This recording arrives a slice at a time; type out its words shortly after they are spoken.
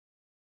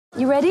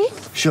You ready?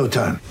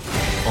 Showtime.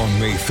 On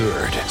May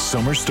 3rd,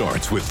 summer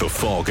starts with The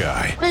Fall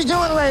Guy. Let's do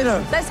it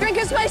later. Let's drink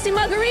a spicy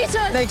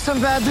margarita. Make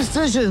some bad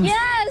decisions.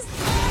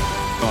 Yes!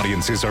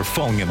 Audiences are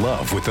falling in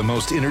love with the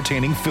most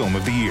entertaining film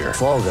of the year.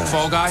 Fall Guy.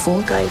 Fall Guy?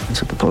 Fall guy.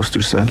 That's what the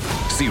poster said.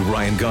 See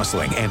Ryan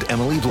Gosling and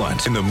Emily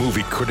Blunt in the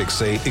movie critics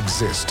say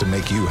exists to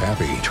make you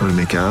happy. Trying to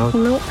make it out?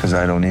 Nope. Because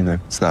I don't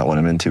either. It's not what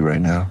I'm into right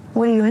now.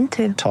 What are you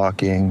into?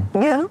 Talking.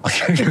 Yeah.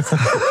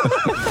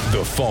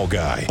 The Fall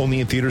Guy.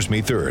 Only in theaters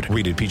May 3rd.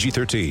 Rated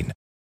PG-13.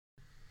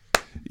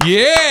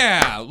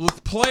 Yeah,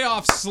 with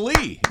playoff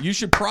Slee. You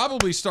should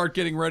probably start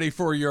getting ready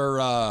for your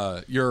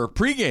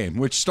pregame,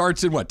 which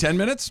starts in 10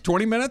 minutes,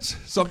 20 minutes,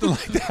 something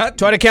like that.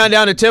 Try to count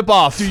down to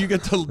tip-off. Do you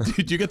get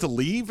to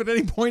leave at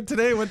any point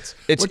today? It's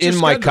what's in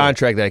your my schedule?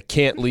 contract that I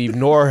can't leave,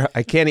 nor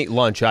I can't eat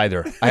lunch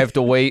either. I have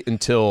to wait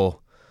until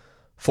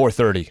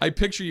 4:30. I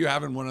picture you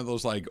having one of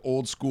those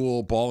old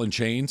school ball and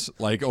chains,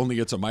 only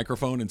gets a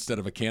microphone instead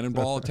of a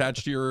cannonball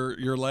attached to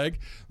your leg,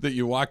 that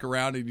you walk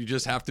around and you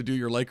just have to do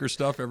your Lakers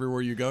stuff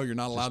everywhere you go. You're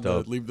not allowed to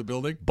leave the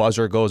building.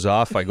 Buzzer goes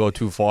off. I go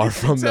too far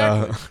from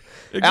Exactly.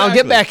 Alan,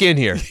 get back in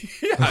here.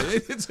 Yeah.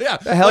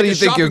 The hell like do you a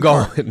think you're shopping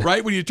cart, going?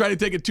 right? When you try to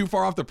take it too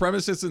far off the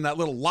premises and that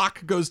little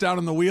lock goes down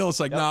on the wheel,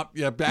 it's like, back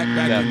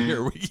in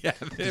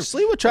here.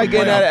 Slee would try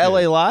getting out of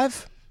LA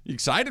Live. You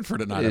excited for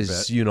tonight, I bet.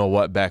 Is you know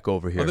what back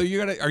over here. Although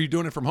are you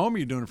doing it from home or are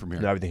you doing it from here?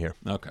 No, everything here.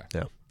 Okay.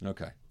 Yeah.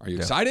 Okay. Are you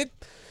excited?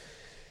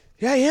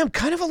 Yeah, I am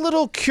kind of a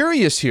little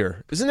curious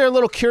here. Isn't there a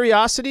little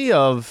curiosity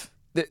of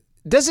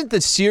doesn't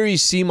the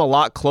series seem a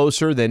lot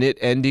closer than it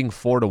ending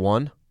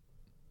 4-1?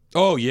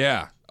 Oh,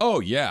 yeah. Oh,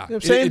 yeah. You know what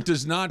I'm saying? It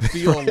does not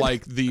feel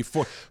like the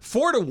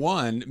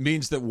 4-1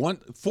 means that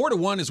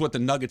 4-1 is what the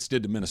Nuggets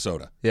did to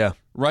Minnesota. Yeah.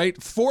 Right?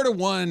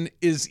 4-1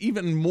 is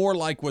even more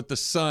like what the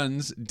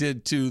Suns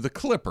did to the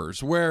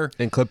Clippers, where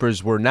And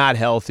Clippers were not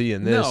healthy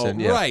in this.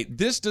 right.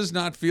 This does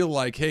not feel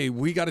like, hey,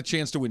 we got a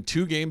chance to win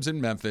 2 games in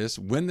Memphis,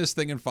 win this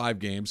thing in 5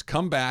 games,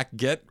 come back,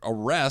 get a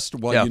rest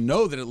while you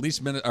know that at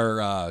least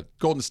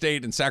Golden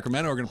State and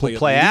Sacramento are going to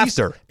play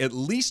at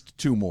least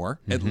 2 more,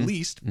 at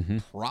least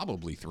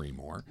probably 3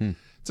 more.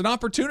 It's an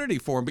opportunity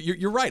for them. But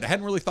you're right. I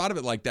hadn't really thought of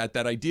it like that.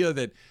 That idea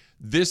that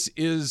this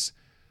is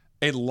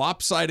a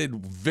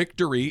lopsided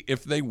victory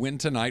if they win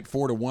tonight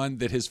 4-1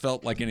 that has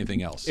felt like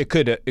anything else. It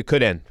could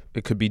end.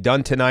 It could be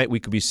done tonight.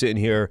 We could be sitting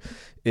here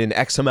in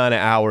X amount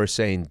of hours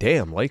saying,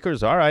 damn,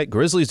 Lakers, all right,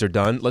 Grizzlies are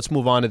done. Let's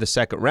move on to the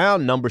second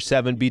round. Number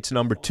 7 beats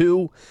number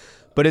 2.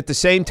 But at the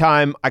same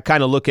time, I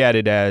kind of look at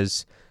it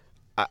as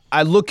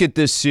I look at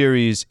this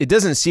series. It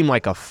doesn't seem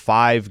like a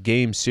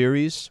 5-game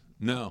series.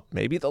 No.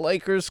 Maybe the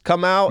Lakers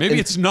come out. Maybe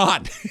it's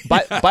not.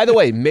 By the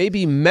way,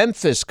 maybe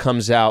Memphis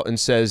comes out and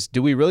says,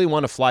 do we really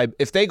want to fly?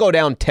 If they go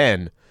down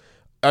 10,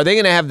 are they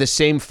going to have the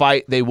same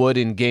fight they would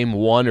in game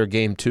 1 or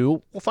game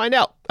 2? We'll find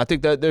out. I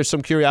think that there's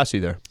some curiosity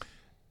there.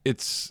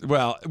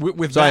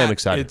 With I am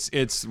excited.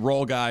 It's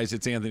role guys.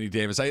 It's Anthony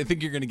Davis. I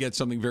think you're going to get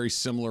something very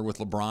similar with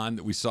LeBron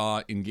that we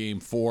saw in game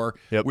 4,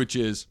 which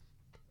is,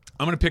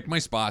 I'm going to pick my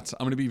spots.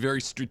 I'm going to be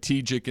very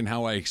strategic in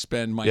how I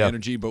expend my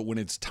energy, but when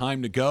it's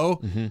time to go,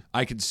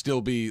 I can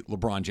still be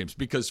LeBron James.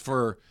 Because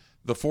for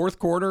the fourth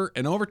quarter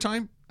and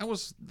overtime,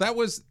 that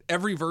was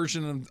every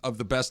version of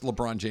the best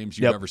LeBron James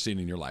you've ever seen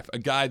in your life. A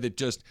guy that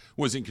just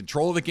was in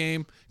control of the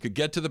game, could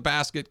get to the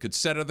basket, could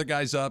set other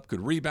guys up, could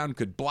rebound,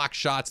 could block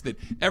shots. That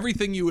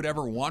everything you would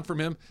ever want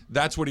from him,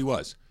 that's what he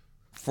was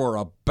for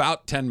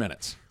about 10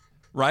 minutes.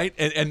 Right?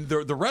 And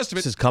the rest of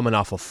it. This is coming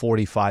off a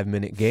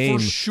 45-minute game.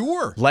 For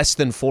sure. Less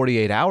than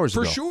 48 hours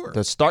ago. For sure.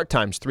 The start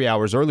time's 3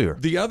 hours earlier.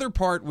 The other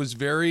part was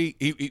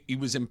he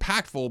was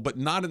impactful, but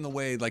not in the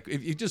way,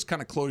 if you just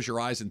kind of close your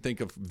eyes and think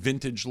of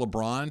vintage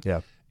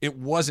LeBron, it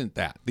wasn't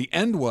that. The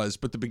end was,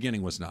 but the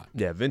beginning was not.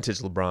 Yeah, vintage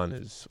LeBron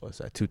is, what's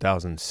that,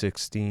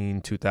 2016,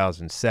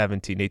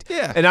 2017, 18.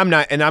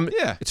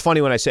 Yeah. It's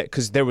funny when I say it,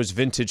 because there was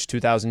vintage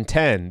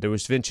 2010, there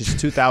was vintage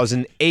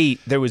 2008,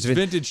 there was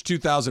vintage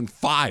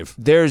 2005.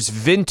 There's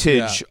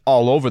vintage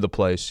all over the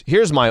place.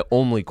 Here's my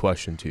only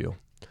question to you.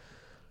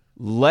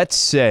 Let's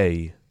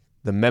say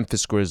the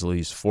Memphis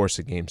Grizzlies force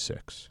a Game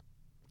 6.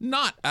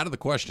 Not out of the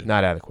question.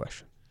 Not out of the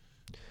question.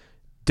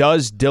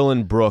 Does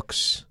Dylan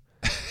Brooks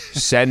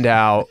send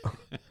out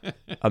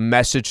a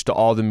message to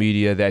all the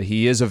media that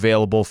he is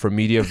available for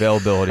media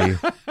availability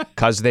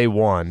because they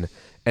won,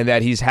 and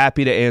that he's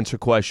happy to answer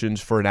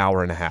questions for an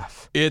hour and a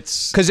half?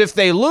 It's because if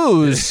they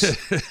lose,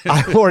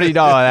 I already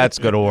know how that's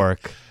going to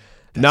work.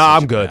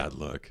 I'm good. Bad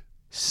look.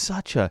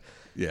 Such a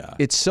Yeah.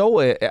 It's so...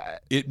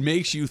 it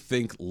makes you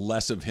think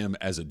less of him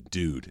as a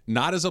dude.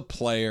 Not as a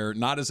player,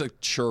 not as a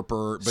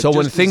chirper. But so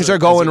when just things are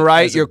going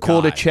right, you're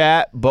cool to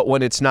chat, but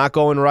when it's not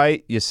going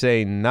right, you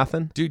say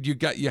nothing? Dude,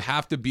 you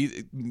have to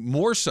be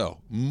more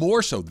so.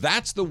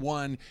 That's the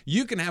one.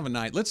 You can have a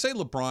night. Let's say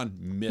LeBron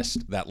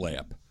missed that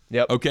layup.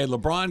 Yep. Okay,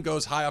 LeBron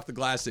goes high off the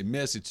glass. They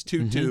miss. It's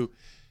 2-2.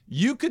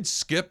 You could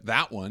skip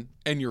that one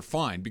and you're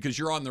fine because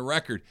you're on the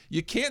record.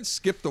 You can't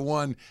skip the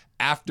one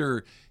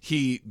after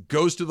he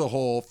goes to the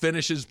hole,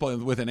 finishes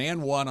with an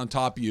and one on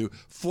top of you,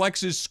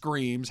 flexes,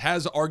 screams,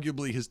 has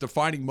arguably his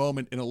defining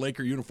moment in a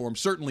Laker uniform,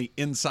 certainly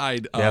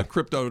inside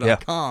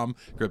crypto.com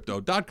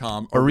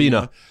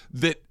arena.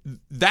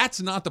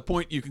 That's not the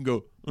point you can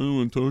go, I don't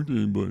want to talk to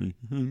anybody.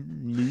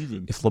 I'm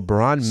leaving. If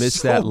LeBron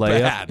missed that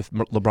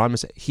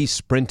layup, he's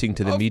sprinting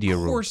to the media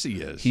room. Of course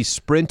he is. He's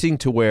sprinting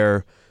to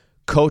where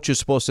coach is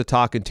supposed to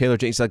talk, and Taylor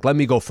Jenkins like, let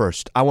me go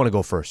first. I want to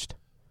go first.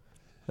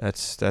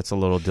 That's a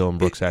little Dylan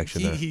Brooks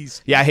action there.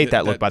 I hate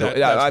that look, by the way.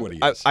 That's what he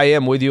is. I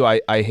am with you.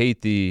 I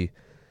hate the...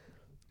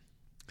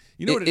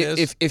 You know what it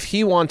is? If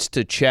he wants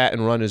to chat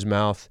and run his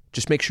mouth,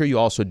 just make sure you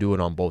also do it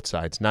on both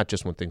sides, not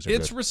just when things are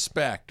good. It's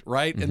respect,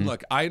 right? And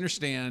look, I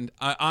understand.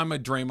 I'm a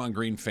Draymond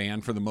Green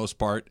fan for the most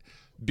part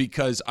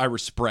because I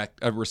respect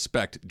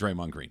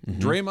Draymond Green.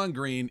 Draymond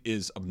Green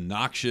is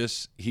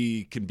obnoxious.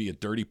 He can be a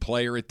dirty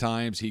player at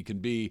times. He can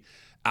be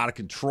out of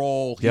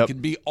control. He can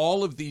be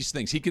all of these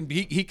things. He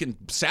can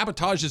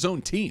sabotage his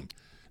own team,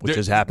 which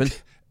has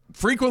happened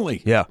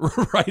frequently. Yeah,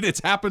 right. It's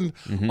happened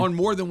on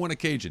more than one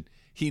occasion.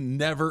 He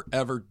never,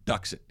 ever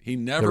ducks it. He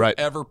never,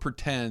 ever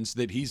pretends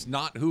that he's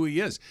not who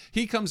he is.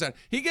 He comes out.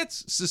 He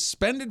gets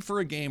suspended for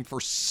a game for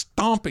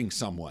stomping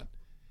someone.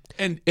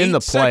 And in the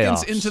playoffs,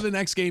 seconds into the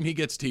next game, he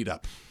gets teed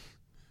up.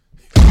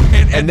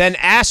 And then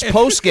asks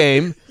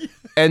post-game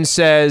and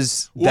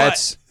says,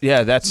 this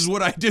is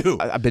what I do.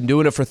 I've been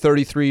doing it for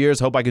 33 years.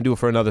 Hope I can do it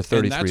for another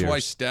 33 years. And that's why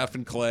Steph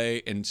and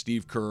Clay and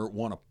Steve Kerr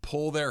want to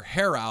pull their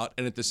hair out,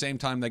 and at the same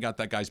time, they got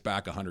that guy's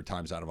back 100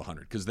 times out of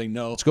 100 because they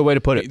know. That's a good way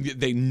to put it.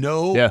 They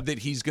know that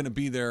he's going to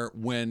be there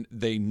when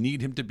they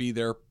need him to be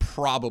there,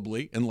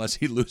 probably, unless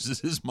he loses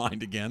his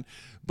mind again.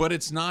 But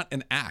it's not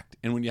an act.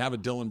 And when you have a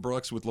Dylan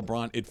Brooks with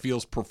LeBron, it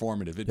feels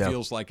performative. It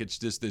feels like it's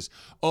just this,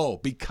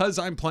 because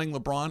I'm playing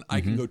LeBron, I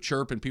can go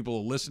chirp and people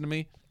will listen to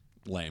me.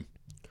 Lame.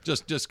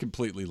 Just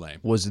completely lame.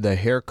 Was the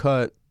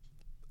haircut,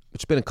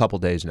 it's been a couple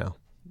days now.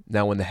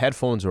 Now, when the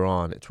headphones are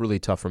on, it's really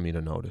tough for me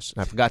to notice.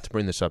 And I forgot to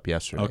bring this up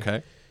yesterday.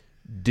 Okay.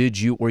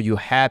 Were you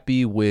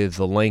happy with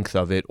the length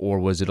of it, or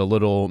was it a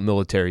little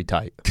military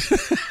tight?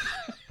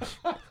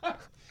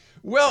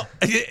 Well,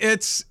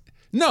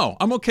 no,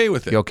 I'm okay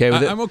with it. You okay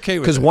with it? I'm okay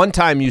with it. Because one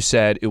time you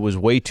said it was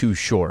way too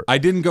short. I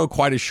didn't go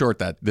quite as short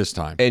this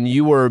time. And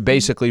you were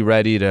basically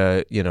ready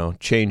to,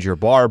 change your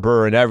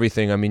barber and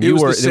everything. I mean, it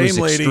was the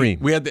same lady.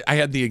 Extreme. I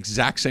had the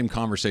exact same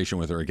conversation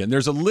with her again.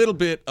 There's a little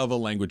bit of a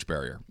language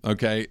barrier,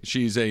 okay?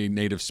 She's a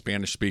native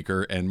Spanish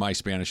speaker, and my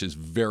Spanish is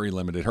very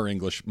limited. Her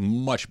English,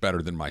 much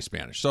better than my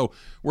Spanish. So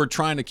we're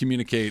trying to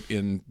communicate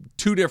in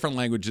two different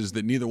languages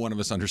that neither one of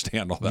us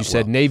understand all that well. You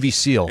said Navy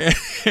SEAL.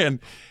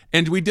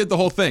 And we did the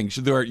whole thing.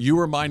 You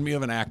remind me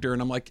of an actor,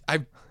 and I'm like,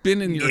 I've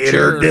been in your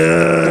chair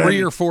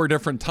 3 or 4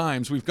 different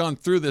times. We've gone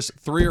through this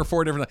 3 or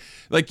 4 different times.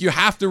 Like, you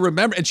have to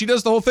remember. And she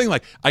does the whole thing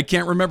like, I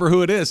can't remember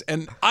who it is.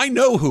 And I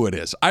know who it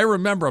is. I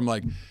remember. I'm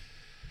like,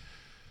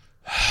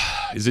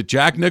 is it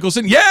Jack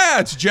Nicholson? Yeah,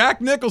 it's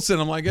Jack Nicholson.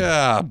 I'm like,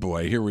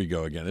 boy, here we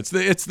go again. It's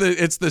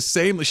the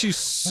same. She's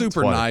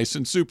super nice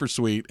and super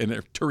sweet.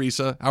 And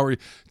Teresa, how are you?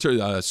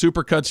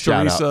 Supercuts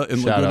Teresa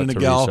in Laguna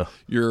Niguel.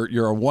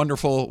 You're a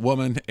wonderful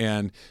woman,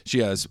 and she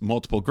has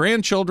multiple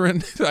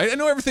grandchildren. I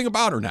know everything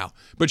about her now,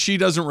 but she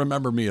doesn't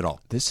remember me at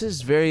all. This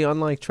is very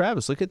unlike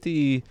Travis. Look at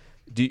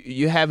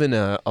you having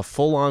a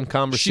full-on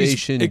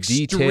conversation, she's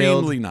extremely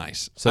detailed.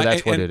 Nice. So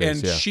that's what it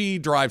is. And she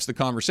drives the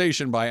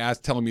conversation by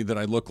telling me that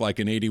I look like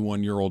an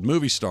 81-year-old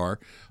movie star,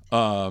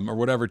 or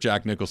whatever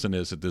Jack Nicholson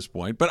is at this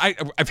point. But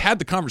I've had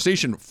the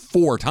conversation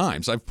 4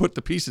 times. I've put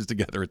the pieces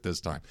together at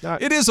this time.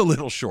 It is a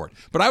little short,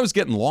 but I was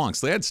getting long,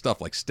 so they had stuff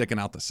like sticking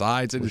out the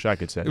sides. Wish I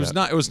could say it was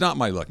not. It was not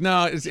my look.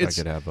 No,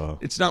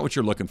 it's not what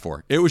you're looking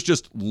for. It was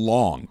just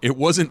long. It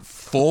wasn't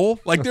full.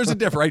 Like, there's a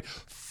difference, right?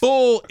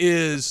 Full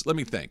is, let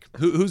me think.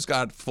 Who's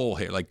got full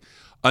hair? Like,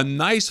 a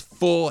nice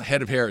full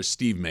head of hair is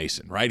Steve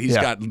Mason, right? He's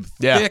got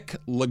thick,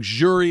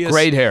 luxurious,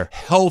 great hair,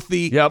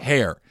 healthy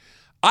hair.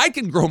 I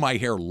can grow my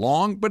hair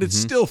long, but it's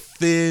still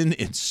thin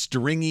and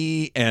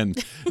stringy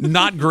and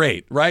not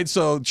great, right?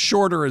 So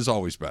shorter is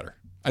always better.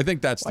 I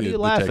think that's Why do you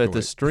laugh at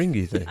the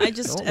stringy thing?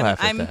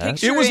 I'm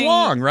picturing it was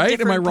long, right?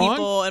 Am I wrong?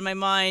 People in my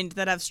mind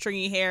that have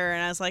stringy hair,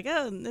 and I was like,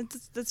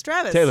 that's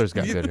Travis. Taylor's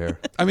got good hair.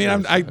 I mean,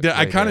 I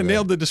kind of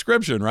nailed the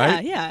description,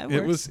 right? Yeah,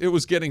 it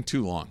was getting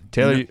too long.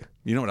 Taylor,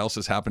 you know what else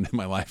has happened in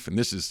my life, and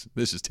this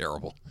is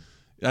terrible.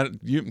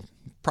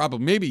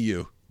 Maybe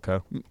you.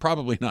 Okay.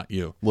 Probably not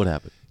you. What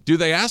happened? Do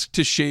they ask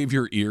to shave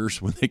your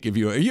ears when they give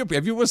you?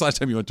 When was the last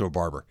time you went to a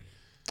barber?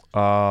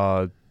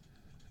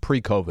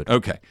 Pre-COVID.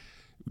 Okay.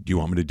 Do you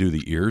want me to do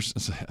the ears?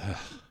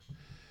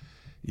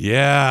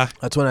 Yeah.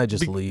 That's when I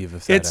just leave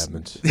if that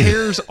happens.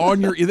 Hairs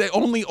on your ear.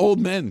 Only old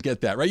men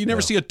get that, right? You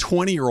never see a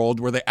 20-year-old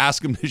where they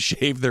ask them to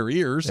shave their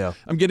ears. Yeah.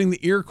 I'm getting the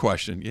ear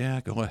question.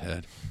 Yeah, go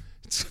ahead.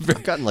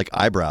 I've gotten like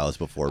eyebrows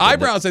before. but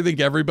Eyebrows, I think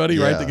everybody,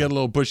 right? Yeah. They get a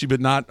little bushy, but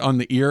not on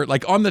the ear.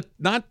 Like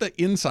not the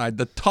inside,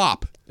 the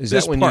top. Is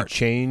this that when part. you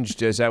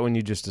changed? Is that when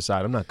you just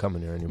decide I'm not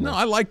coming here anymore? No,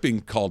 I like being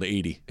called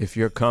 80. If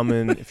you're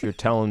coming, if you're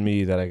telling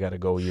me that I got to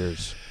go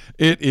years.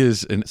 It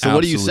is an So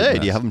what do you absolute say? mess.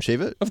 Do you have them shave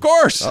it? Of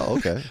course. Oh,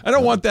 okay. I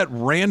don't want that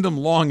random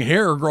long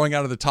hair growing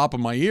out of the top of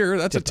my ear.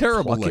 That's a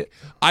terrible pluck look.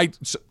 it.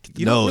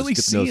 You nose, don't really get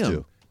the see nose, them,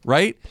 too.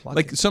 right?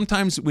 Like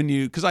sometimes when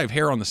because I have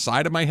hair on the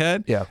side of my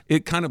head, Yeah.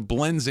 it kind of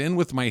blends in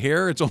with my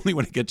hair. It's only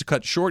when it gets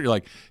cut short, you're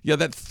like, yeah,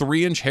 that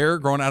 3-inch hair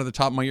growing out of the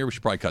top of my ear, we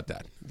should probably cut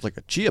that. It's like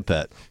a chia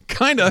pet.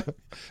 Kind of,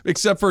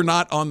 except for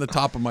not on the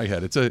top of my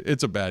head.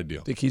 It's a bad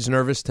deal. Think he's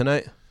nervous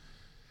tonight?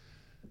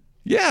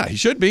 Yeah, he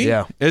should be.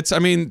 Yeah. I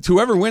mean,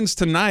 whoever wins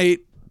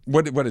tonight,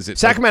 what is it?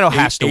 Sacramento Like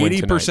has to win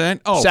tonight.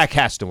 80%? Oh, Sac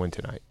has to win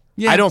tonight.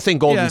 Yeah, I don't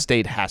think Golden yeah.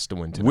 State has to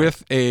win tonight.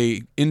 with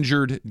a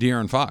injured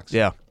De'Aaron Fox.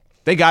 Yeah.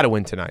 They got to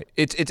win tonight.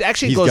 It's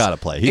actually He's goes. gotta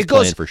play. He's it goes-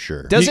 playing for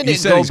sure. Doesn't He it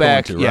said go he's going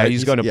back? to, Yeah, right?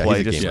 he's going to Yeah, play.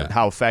 he's a Just gamer.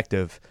 how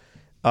effective.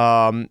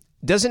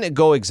 Doesn't it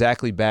go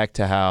exactly back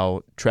to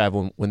how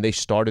when they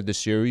started the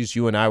series?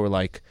 You and I were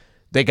like,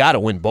 they got to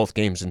win both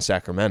games in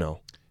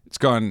Sacramento. It's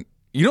gone.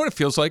 You know what it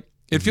feels like?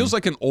 It feels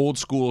like an old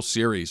school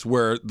series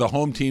where the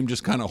home team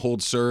just kind of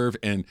holds serve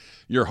and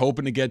you're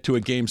hoping to get to a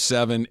game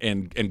 7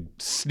 and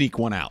sneak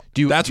one out.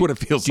 That's what it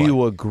feels Do like.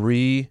 you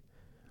agree?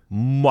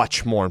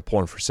 Much more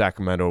important for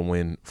Sacramento to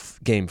win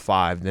Game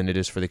 5 than it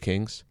is for the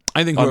Kings.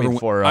 I think I whoever, mean,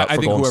 for I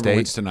think Golden whoever State.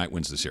 wins tonight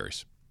wins the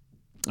series.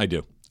 I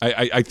do.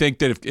 I think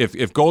that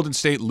if Golden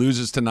State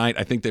loses tonight,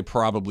 I think they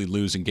probably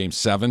lose in Game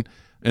 7.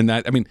 And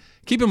that, I mean,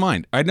 keep in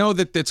mind, I know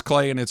that it's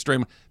Clay and it's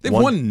Draymond. They've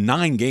won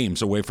 9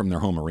 games away from their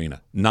home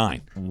arena.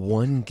 9.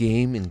 One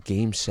game in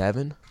Game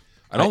 7.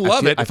 I don't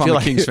love it if I'm a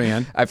Kings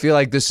fan. I feel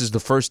like this is the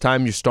first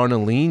time you're starting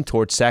to lean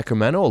towards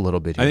Sacramento a little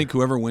bit here. I think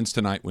whoever wins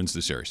tonight wins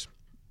the series.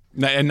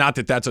 And not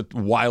that that's a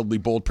wildly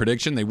bold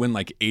prediction. They win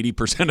like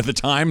 80% of the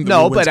time.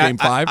 No, wins but Game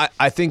 5.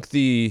 I think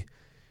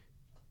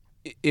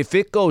if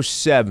it goes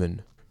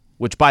 7,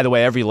 which, by the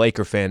way, every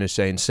Laker fan is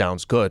saying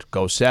sounds good,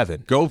 go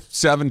 7. Go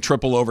 7,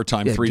 triple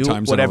overtime, Yeah, 3 do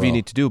times whatever in a you row.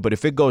 need to do. But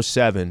if it goes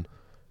 7,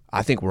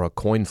 I think we're a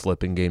coin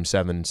flip in Game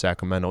 7 in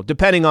Sacramento,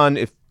 depending on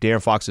if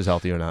De'Aaron Fox is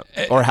healthy or not,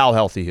 or how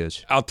healthy he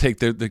is. I'll take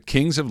the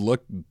Kings have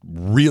looked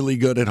really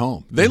good at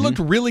home. They looked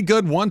really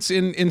good once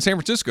in San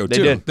Francisco too.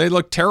 They did. They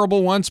looked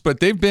terrible once, but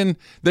they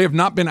have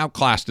not been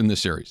outclassed in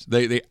this series.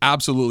 They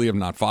absolutely have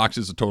not. Fox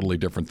is a totally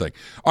different thing.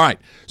 All right,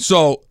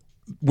 so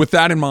with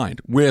that in mind,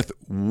 with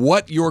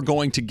what you're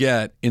going to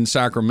get in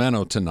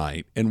Sacramento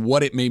tonight and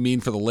what it may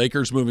mean for the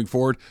Lakers moving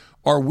forward,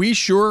 are we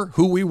sure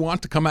who we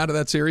want to come out of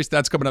that series?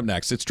 That's coming up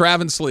next. It's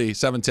Travis Slee,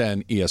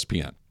 710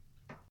 ESPN.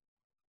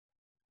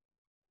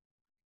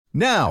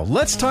 Now,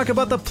 let's talk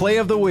about the play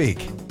of the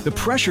week. The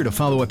pressure to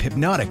follow up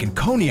Hypnotic and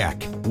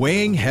Cognac,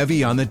 weighing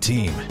heavy on the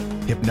team.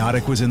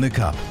 Hypnotic was in the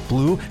cup,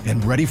 blue,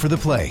 and ready for the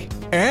play.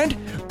 And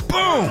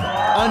boom!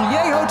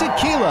 Añejo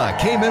Tequila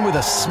came in with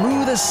a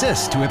smooth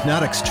assist to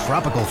Hypnotic's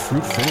tropical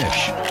fruit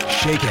finish.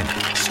 Shaken,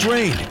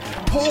 strained,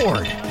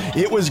 poured.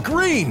 It was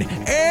green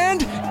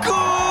and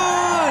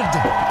good!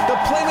 The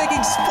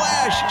playmaking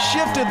splash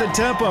shifted the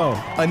tempo.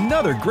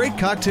 Another great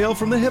cocktail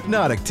from the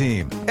Hypnotic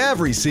team.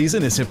 Every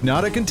season is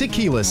Hypnotic and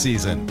Tequila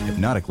season.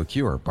 Hypnotic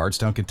Liqueur,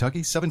 Bardstown,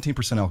 Kentucky,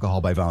 17%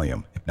 alcohol by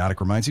volume. Hypnotic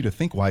reminds you to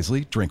think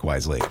wisely, drink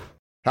wisely.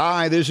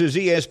 Hi, this is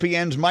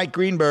ESPN's Mike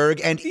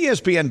Greenberg, and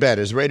ESPN Bet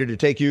is ready to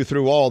take you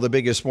through all the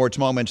biggest sports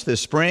moments this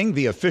spring.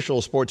 The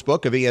official sports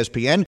book of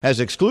ESPN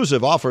has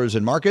exclusive offers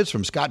and markets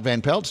from Scott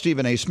Van Pelt,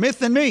 Stephen A.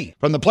 Smith, and me.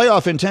 From the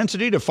playoff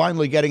intensity to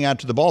finally getting out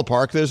to the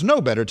ballpark, there's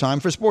no better time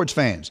for sports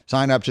fans.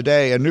 Sign up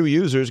today, and new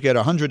users get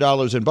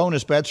 $100 in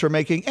bonus bets for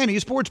making any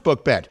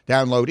sportsbook bet.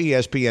 Download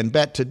ESPN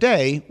Bet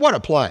today. What a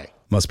play.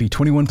 Must be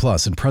 21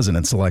 plus and present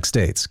in select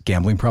states.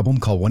 Gambling problem?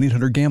 Call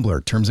 1-800-GAMBLER.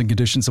 Terms and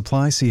conditions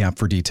apply. See app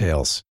for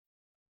details.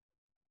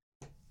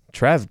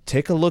 Trav,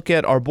 take a look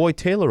at our boy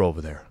Taylor over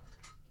there.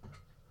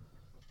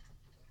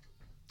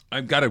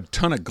 I've got a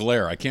ton of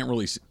glare. I can't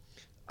really see.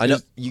 I know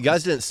you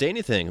guys didn't say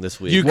anything this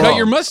week. You cut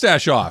your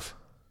mustache off.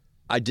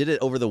 I did it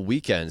over the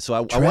weekend,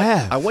 so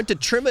Trav. I went to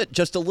trim it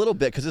just a little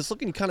bit because it's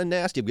looking kind of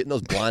nasty. I'm getting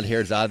those blonde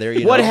hairs out of there.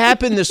 What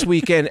happened this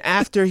weekend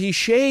after he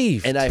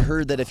shaved? And I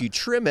heard that if you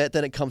trim it,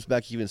 then it comes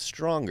back even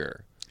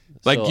stronger.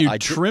 Like So you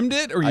trimmed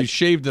it or you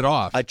shaved it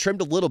off? I trimmed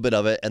a little bit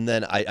of it, and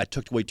then I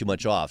took way too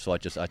much off, so I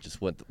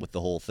just went with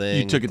the whole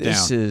thing. You took it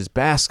This down. is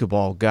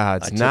basketball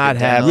gods took not it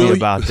down. happy Will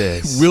about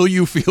this. Will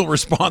you feel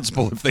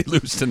responsible if they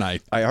lose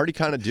tonight? I already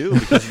kind of do.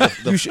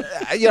 Because You should,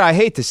 I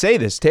hate to say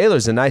this.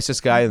 Taylor's the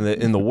nicest guy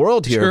in the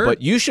world here, Sure.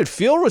 but you should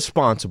feel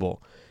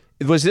responsible.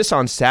 Was this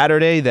on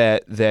Saturday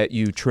that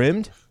you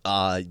trimmed?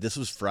 this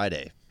was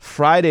Friday.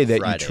 Friday that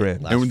Friday, you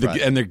trimmed. last And,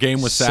 Friday. and their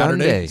game was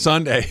Saturday?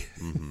 Sunday.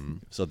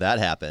 So that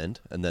happened,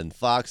 and then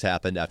Fox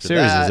happened after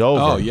Series that. is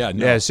over. Oh, yeah,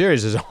 no. Yeah,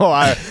 series is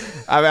over.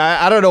 I mean,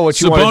 I don't know what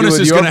you want to do Sabonis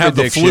with is your going to have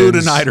the flu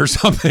predictions. tonight or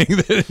something.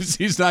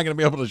 He's not going to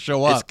be able to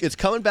show up. It's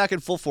coming back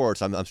in full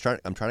force. I'm trying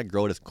to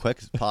grow it as quick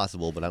as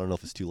possible, but I don't know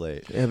if it's too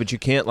late. Yeah, but you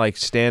can't like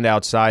stand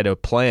outside a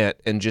plant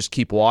and just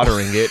keep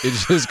watering it.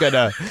 It's just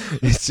gonna.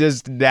 It's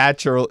just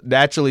natural.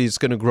 Naturally, it's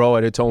gonna grow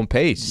at its own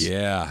pace.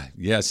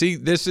 Yeah. See,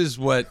 this is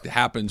what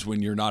happens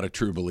when you're not a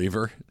true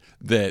believer.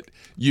 That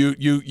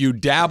you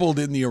dabbled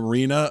in the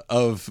arena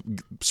of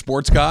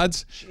sports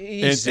gods,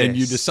 and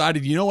you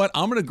decided, you know what,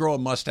 I'm going to grow a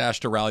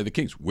mustache to rally the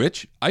Kings,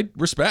 which I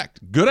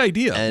respect. Good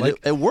idea. And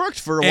it worked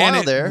for a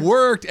while there. It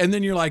worked, and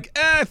then you're like,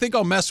 I think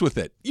I'll mess with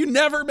it. You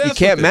never mess with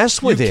it. You can't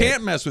mess with it. You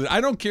can't mess with it. I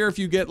don't care if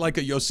you get like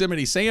a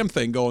Yosemite Sam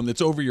thing going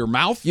that's over your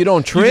mouth. You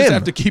don't trim. You just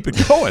have to keep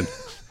it going.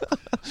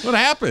 What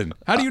happened?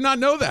 How do you not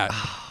know that?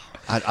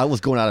 I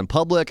was going out in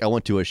public. I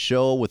went to a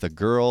show with a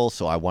girl,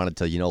 so I wanted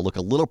to, look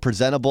a little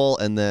presentable,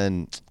 and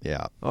then,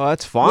 yeah. Oh,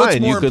 that's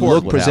fine. You could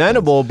important? look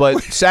presentable,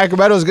 but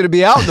Sacramento's going to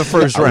be out in the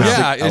first round.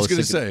 Yeah, I was going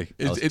to say.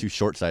 I was too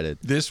short-sighted.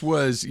 This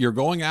was, you're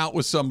going out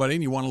with somebody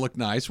and you want to look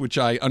nice, which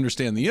I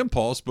understand the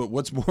impulse, but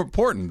what's more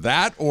important,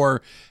 that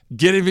or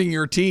giving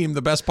your team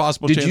the best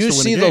possible chance to win a game? Did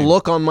you see the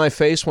look on my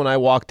face when I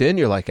walked in?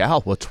 You're like,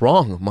 Al, what's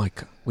wrong? I'm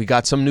like, we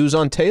got some news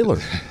on Taylor.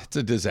 It's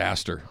a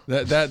disaster.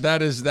 That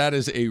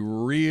is a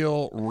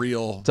real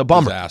it's a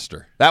bummer.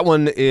 Disaster. That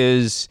one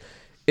is.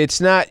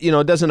 It's not,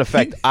 it doesn't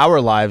affect our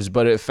lives,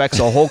 but it affects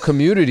a whole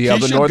community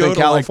of Northern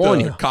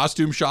California. Like the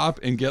costume shop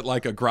and get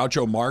like a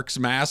Groucho Marx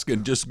mask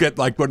and just get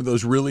like one of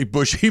those really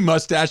bushy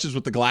mustaches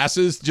with the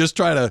glasses. Just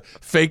try to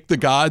fake the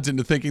gods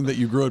into thinking that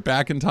you grew it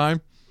back in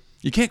time.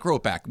 You can't grow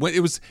it back.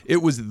 It was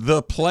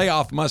the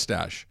playoff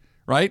mustache,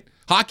 right?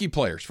 Hockey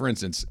players, for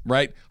instance,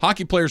 right?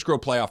 Hockey players grow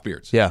playoff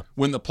beards. Yeah.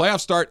 When the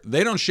playoffs start,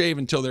 they don't shave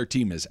until their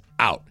team is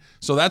out.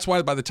 So that's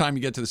why by the time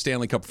you get to the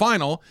Stanley Cup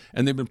final,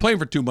 and they've been playing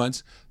for 2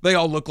 months, they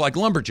all look like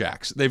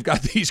lumberjacks. They've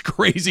got these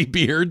crazy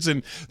beards,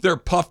 and they're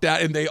puffed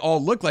out, and they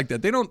all look like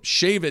that. They don't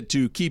shave it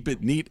to keep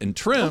it neat and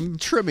trim.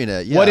 Trimming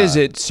it, yeah. What is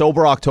it?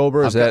 Sober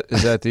October? Is that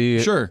the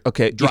Sure.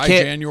 Okay. Dry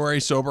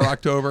January, sober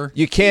October.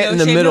 You can't in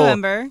the shave middle.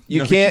 November.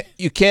 You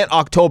can't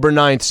October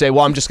 9th say,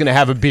 well, I'm just going to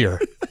have a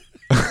beer.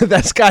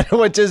 That's kind of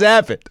what just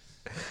happened.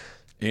 I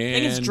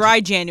think it's dry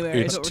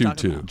January. It's is what we're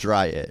talking 2-2. about.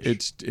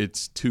 Dry-ish.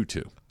 It's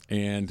 2-2.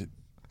 And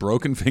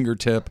broken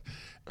fingertip,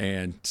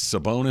 and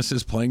Sabonis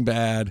is playing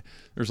bad.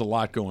 There's a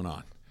lot going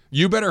on.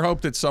 You better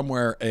hope that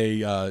somewhere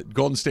a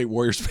Golden State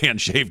Warriors fan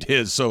shaved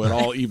his so it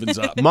all evens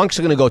up. Monk's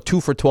going to go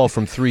 2 for 12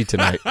 from 3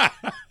 tonight.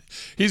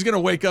 He's going to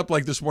wake up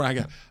like this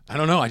morning. I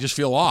don't know. I just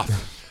feel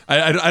off.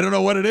 I don't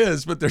know what it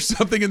is, but there's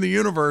something in the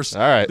universe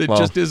that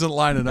just isn't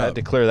lining up. I had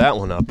to clear that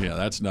one up. Yeah,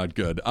 that's not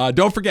good.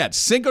 Don't forget,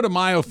 Cinco de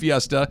Mayo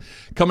Fiesta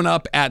coming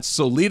up at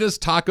Solitas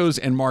Tacos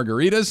and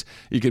Margaritas.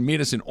 You can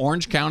meet us in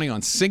Orange County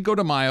on Cinco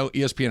de Mayo.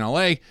 ESPN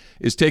LA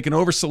is taking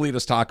over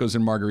Solitas Tacos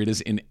and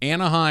Margaritas in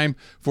Anaheim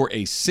for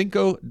a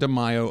Cinco de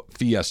Mayo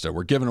Fiesta.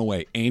 We're giving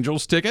away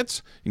Angels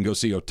tickets. You can go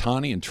see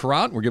Ohtani and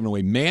Trout. We're giving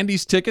away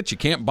Mandy's tickets. You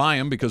can't buy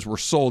them because we're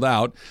sold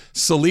out.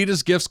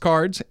 Solitas gift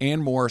cards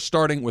and more,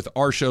 starting with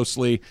our show,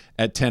 Slee,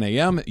 at 10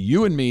 a.m.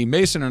 You and me,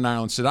 Mason and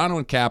Ireland, Sedano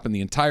and Cap, and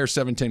the entire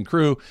 710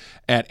 crew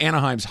at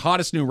Anaheim's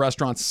hottest new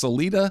restaurant,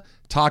 Solita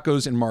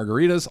Tacos and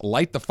Margaritas.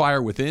 Light the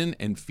fire within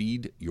and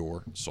feed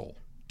your soul.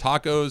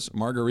 Tacos,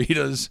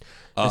 margaritas.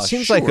 It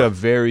seems like a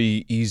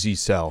very easy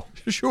sell.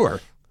 Sure.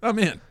 I'm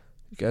in.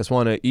 You guys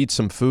want to eat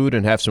some food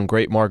and have some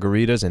great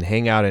margaritas and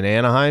hang out in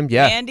Anaheim?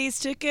 Yeah. Andy's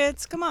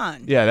tickets, come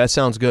on. Yeah, that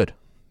sounds good.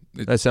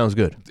 That sounds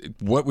good.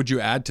 What would you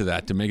add to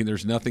that to make it?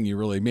 There's nothing you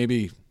really,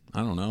 maybe, I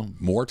don't know,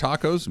 more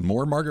tacos,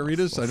 more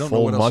margaritas? I don't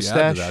know what else you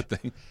add to that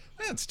thing.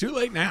 It's too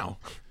late now.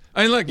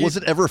 I mean, look, was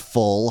it ever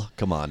full?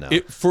 Come on now.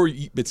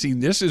 But see,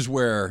 this is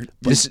where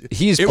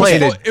he's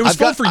playing. It was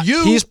full for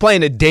you. He's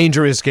playing a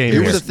dangerous game.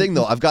 Here's the thing,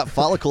 though. I've got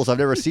follicles I've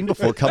never seen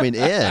before coming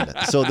in,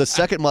 so the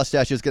second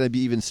mustache is going to be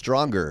even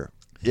stronger.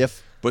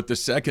 But the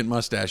second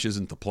mustache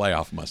isn't the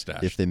playoff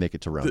mustache. If they make it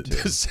to round 2,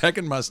 the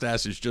second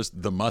mustache is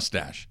just the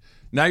mustache.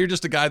 Now you're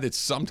just a guy that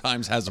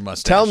sometimes has a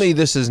mustache. Tell me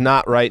this is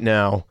not right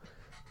now.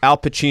 Al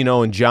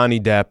Pacino and Johnny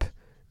Depp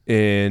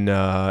in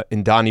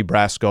Donnie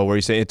Brasco, where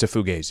he's saying it's a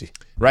fugazi.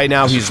 Right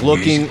now he's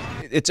looking.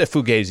 It's a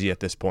fugazi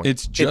at this point.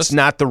 It's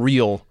not the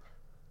real.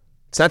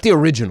 It's not the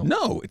original.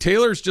 No,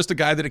 Taylor's just a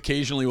guy that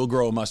occasionally will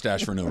grow a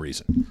mustache for no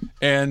reason.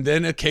 And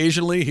then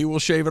occasionally he will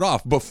shave it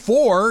off.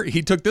 Before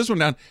he took this one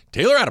down,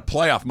 Taylor had a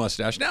playoff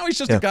mustache. Now he's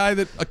just a guy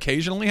that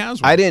occasionally has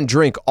one. I didn't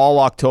drink all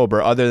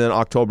October other than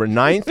October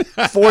 9th,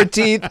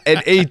 14th, and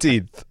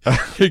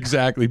 18th.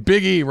 Exactly.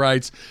 Big E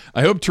writes,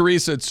 I hope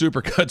Teresa at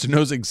Supercuts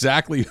knows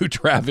exactly who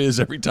Trav is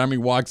every time he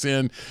walks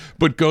in,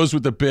 but goes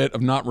with the bit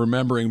of not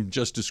remembering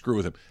just to screw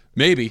with him.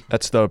 Maybe.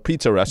 That's the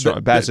pizza restaurant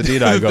in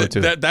Pasadena I go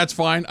to. That's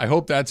fine. I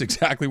hope that's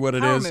exactly what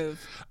it is.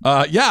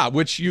 Yeah,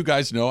 which you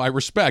guys know I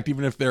respect,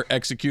 even if they're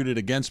executed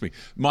against me.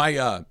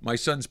 My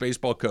son's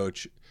baseball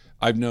coach,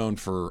 I've known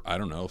for,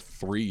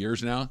 3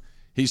 years now.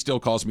 He still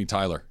calls me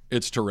Tyler.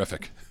 It's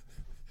terrific.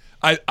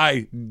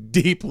 I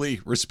deeply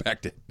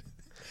respect it.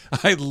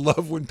 I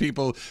love when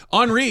people,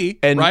 Henri,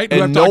 right?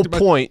 At no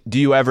point do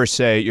you ever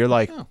say, you're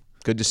like,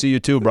 Good to see you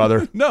too,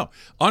 brother. No.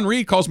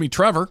 Henri calls me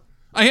Trevor.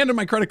 I hand him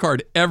my credit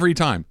card every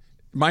time.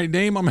 My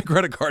name on my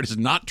credit card is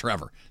not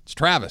Trevor. It's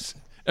Travis.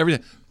 Every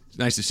time. It's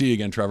nice to see you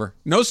again, Trevor.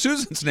 No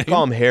Susan's name.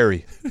 Call him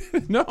Harry.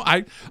 No,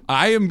 I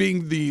am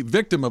being the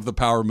victim of the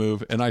power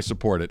move, and I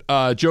support it.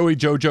 Joey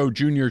Jojo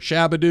Jr.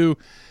 Shabadoo.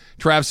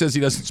 Trav says he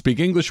doesn't speak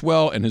English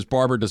well, and his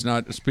barber does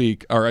not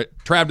speak. All right,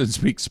 Trav doesn't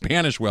speak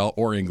Spanish well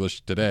or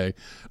English today.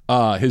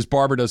 His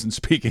barber doesn't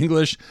speak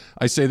English.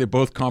 I say they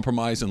both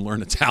compromise and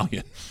learn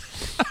Italian.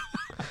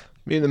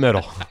 Me in the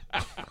middle.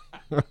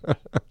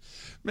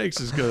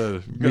 Makes as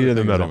good a Me in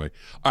the middle. All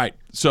right.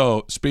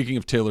 So speaking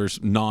of Taylor's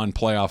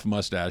non-playoff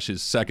mustache,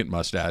 his second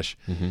mustache,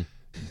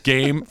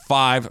 Game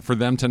 5 for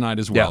them tonight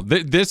as well.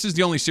 Yeah. This is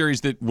the only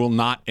series that will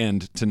not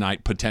end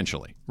tonight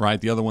potentially.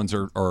 Right. The other ones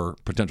are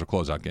potential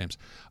closeout games.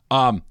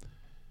 I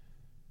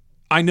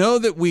know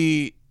that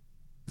we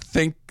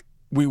think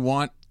we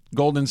want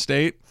Golden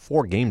State.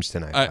 4 games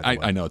tonight.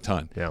 I know a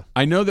ton. Yeah.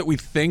 I know that we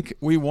think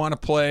we want to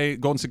play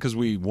Golden State because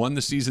we won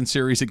the season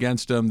series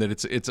against them.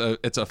 That it's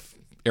a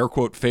air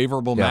quote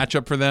favorable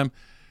matchup for them.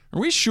 Are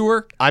we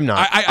sure? I'm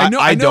not. I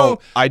know.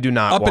 I do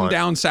not. Up and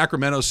down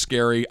Sacramento's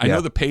scary. I Yeah.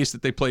 know the pace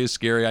that they play is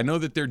scary. I know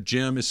that their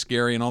gym is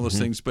scary and all those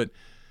things. But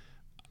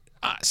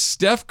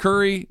Steph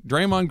Curry,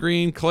 Draymond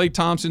Green, Klay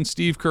Thompson,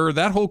 Steve Kerr,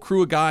 that whole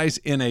crew of guys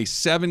in a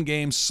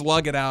 7-game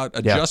slug it out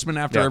adjustment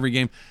after every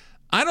game.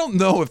 I don't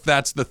know if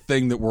that's the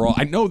thing that we're all.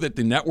 I know that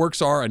the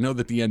networks are. I know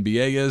that the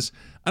NBA is.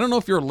 I don't know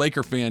if you're a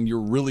Laker fan,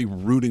 you're really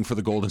rooting for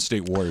the Golden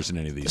State Warriors in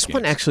any of these This games.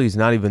 one actually is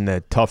not even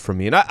that tough for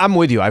me. And I'm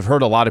with you. I've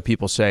heard a lot of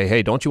people say,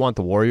 hey, don't you want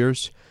the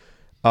Warriors?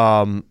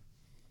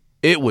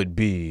 It would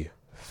be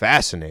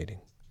fascinating.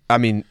 I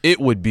mean, it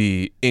would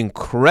be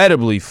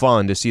incredibly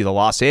fun to see the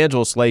Los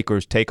Angeles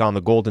Lakers take on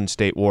the Golden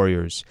State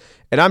Warriors.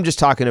 And I'm just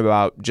talking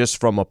about just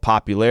from a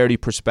popularity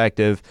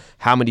perspective,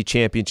 how many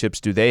championships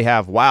do they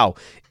have? Wow.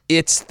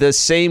 It's the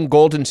same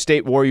Golden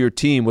State Warrior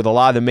team with a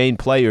lot of the main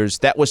players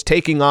that was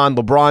taking on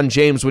LeBron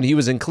James when he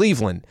was in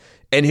Cleveland.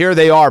 And here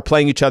they are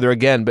playing each other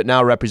again, but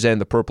now representing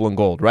the purple and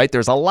gold, right?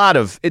 There's a lot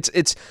of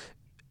it's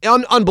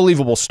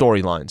unbelievable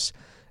storylines.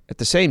 At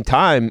the same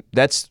time,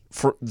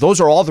 those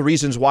are all the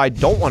reasons why I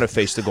don't want to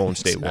face the Golden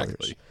State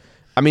Warriors.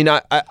 I mean,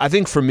 I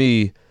think for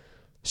me,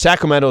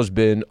 Sacramento's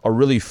been a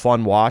really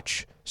fun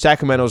watch.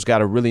 Sacramento's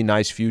got a really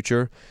nice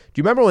future. Do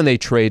you remember when they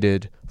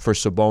traded for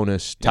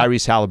Sabonis?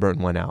 Tyrese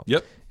Halliburton went out.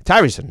 Yep.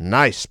 Tyrese is a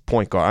nice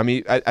point guard. I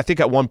mean, I think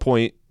at one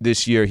point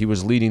this year he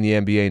was leading the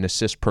NBA in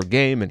assists per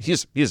game, and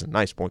he's a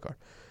nice point guard.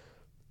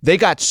 They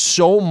got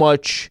so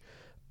much.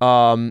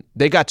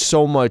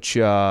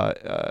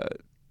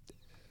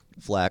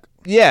 Flack.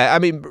 Yeah, I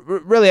mean,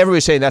 really,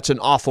 everybody's saying that's an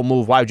awful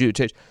move. Why would you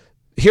change?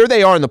 Here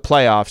they are in the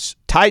playoffs,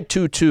 tied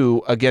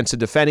 2-2 against the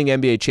defending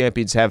NBA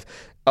champions, have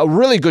a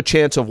really good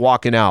chance of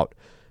walking out.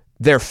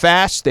 They're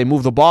fast. They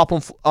move the ball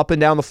up and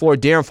down the floor.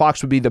 De'Aaron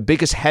Fox would be the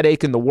biggest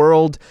headache in the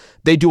world.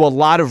 They do a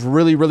lot of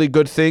really, really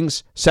good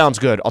things. Sounds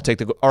good. I'll take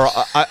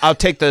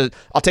the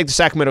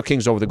Sacramento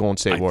Kings over the Golden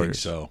State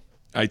Warriors.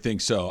 I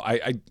think so.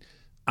 I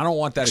don't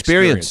want that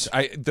Experience.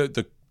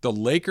 The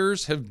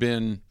Lakers have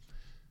been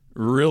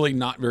really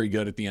not very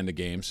good at the end of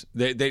games.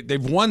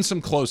 They've won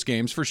some close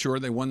games for sure.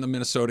 They won the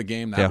Minnesota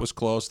game. That was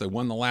close. They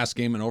won the last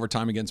game in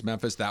overtime against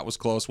Memphis. That was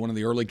close. One of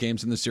the early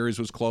games in the series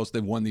was close.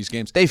 They've won these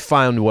games. They have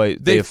found ways.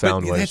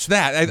 That's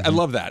that. I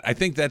love that. I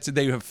think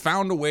they have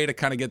found a way to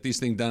kind of get these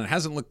things done. It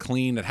hasn't looked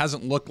clean. It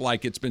hasn't looked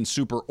like it's been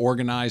super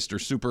organized or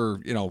super,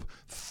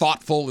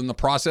 thoughtful in the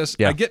process.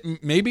 Yeah. I get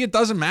maybe it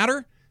doesn't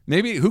matter.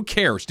 Maybe who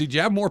cares? Did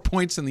you have more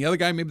points than the other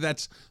guy? Maybe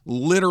that's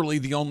literally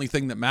the only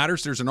thing that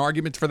matters. There's an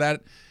argument for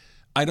that.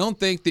 I don't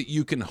think that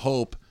you can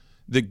hope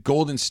that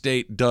Golden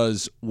State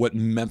does what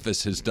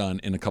Memphis has done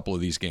in a couple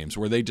of these games,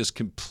 where they just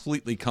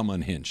completely come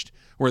unhinged,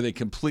 where they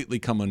completely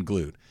come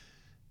unglued.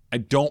 I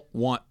don't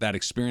want that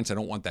experience. I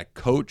don't want that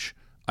coach.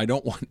 I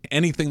don't want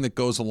anything that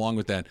goes along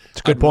with that.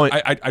 It's a good point.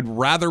 I'd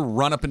rather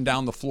run up and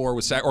down the floor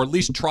with or at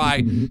least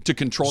try to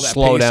control that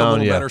Slow pace down, a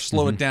little yeah. better,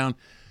 slow it down.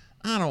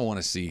 I don't want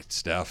to see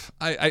Steph.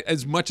 I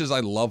as much as I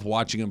love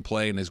watching him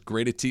play and as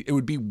great it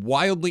would be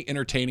wildly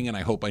entertaining, and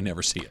I hope I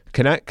never see it.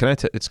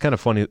 It's kind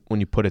of funny when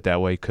you put it that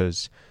way,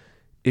 because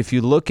if you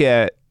look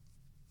at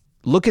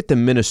the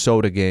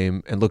Minnesota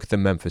game and look at the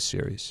Memphis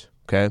series,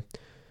 okay?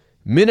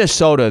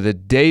 Minnesota, the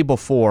day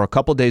before, a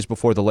couple days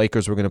before the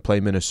Lakers were going to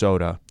play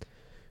Minnesota,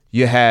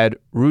 you had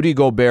Rudy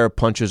Gobert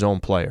punch his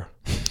own player,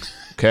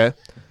 okay?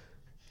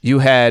 You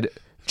had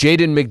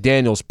Jaden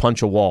McDaniels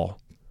punch a wall.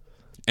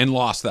 And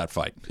lost that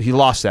fight. He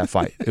lost that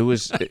fight.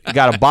 It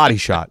got a body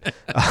shot.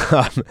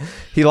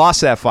 He lost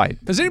that fight.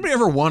 Has anybody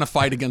ever won a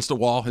fight against a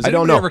wall? Has I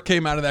don't anybody know. ever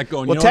came out of that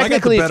going, Well, I got the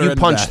technically, if better you end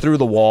of punched that. through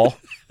the wall,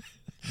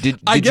 did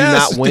I you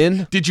guess. not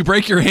win? Did you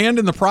break your hand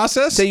in the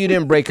process? Say you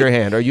didn't break your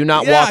hand. Are you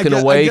not Yeah, walking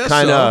I away guess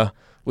kind of so.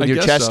 with I your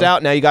guess chest so.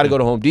 out? Now you got to go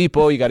to Home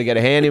Depot. You got to get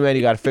a handyman.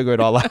 You got to figure it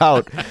all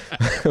out.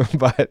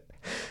 But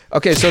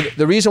okay, so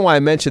the reason why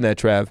I mentioned that,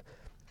 Trav,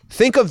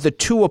 think of the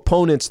two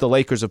opponents the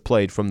Lakers have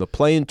played from the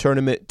play-in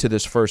tournament to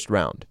this first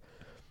round.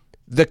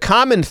 The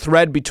common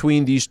thread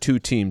between these two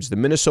teams, the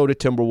Minnesota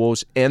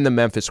Timberwolves and the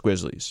Memphis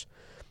Grizzlies,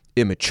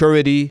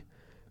 immaturity,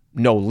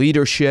 no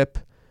leadership,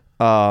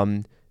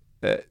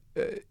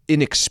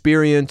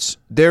 inexperience.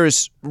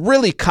 There's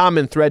really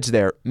common threads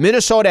there.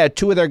 Minnesota had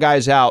 2 of their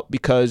guys out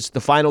because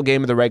the final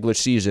game of the regular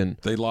season,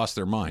 They lost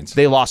their minds.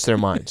 they lost their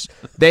minds.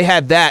 They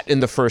had that in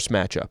the first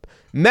matchup.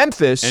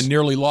 Memphis And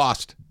nearly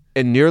lost.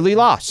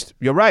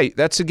 You're right.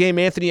 That's a game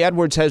Anthony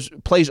Edwards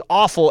plays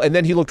awful, and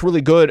then he looked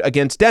really good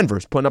against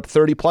Denver's, putting up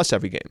 30-plus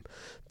every game.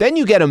 Then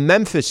you get a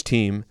Memphis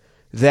team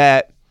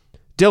that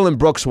Dylan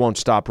Brooks won't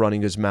stop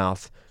running his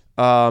mouth.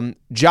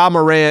 Ja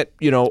Morant,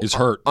 is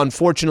hurt.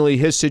 Unfortunately,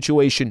 his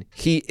situation,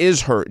 he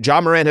is hurt.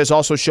 Ja Morant has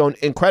also shown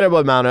incredible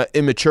amount of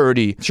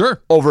immaturity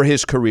over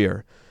his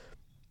career.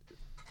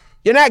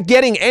 You're not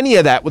getting any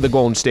of that with the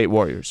Golden State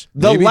Warriors.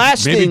 Maybe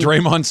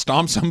Draymond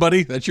stomp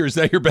somebody. Is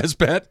that your best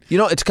bet?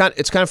 It's kind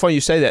of funny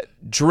you say that.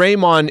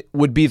 Draymond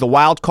would be the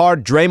wild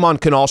card.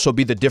 Draymond can also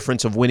be the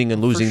difference of winning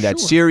and losing that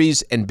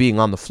series and being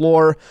on the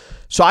floor.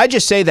 So I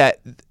just say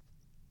that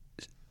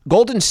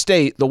Golden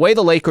State, the way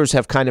the Lakers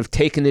have kind of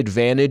taken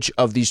advantage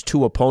of these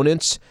 2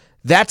 opponents,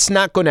 that's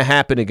not going to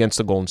happen against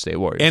the Golden State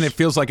Warriors. And it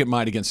feels like it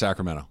might against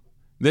Sacramento.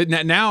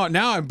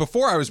 Now,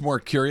 before I was more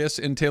curious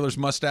in Taylor's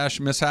mustache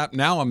mishap.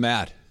 Now I'm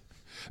mad.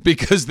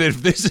 Because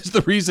this is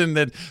the reason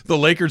that the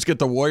Lakers get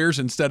the Warriors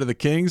instead of the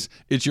Kings.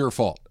 It's your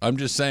fault. I'm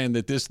just saying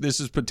that this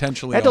is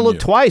potentially. I had to look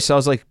twice. I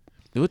was like,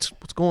 what's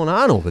going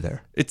on over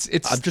there? I'm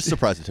just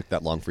surprised it took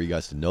that long for you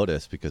guys to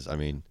notice because,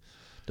 it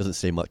doesn't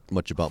say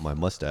much about my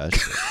mustache.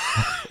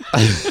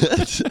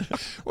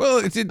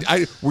 Well,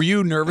 were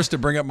you nervous to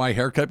bring up my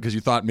haircut because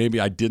you thought maybe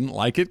I didn't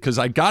like it? Because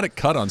I got it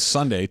cut on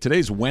Sunday.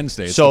 Today's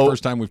Wednesday. It's the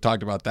first time we've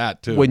talked about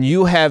that, too. When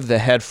you have the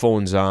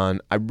headphones on,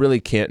 I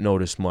really can't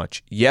notice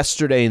much.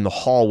 Yesterday in the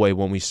hallway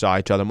when we saw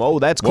each other,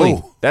 that's clean.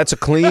 Whoa. That's a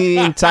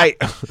clean, tight.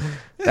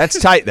 That's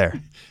tight there.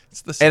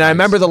 And I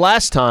remember the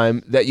last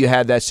time that you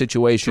had that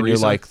situation, Teresa?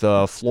 You're like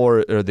the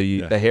floor or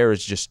the hair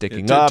is just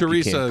sticking up.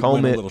 Teresa you can't comb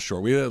went it. A little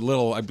short.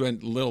 I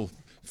went a little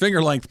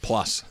finger length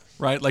plus,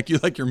 right? Like you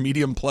like your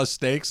medium plus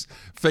steaks,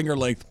 finger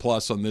length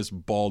plus on this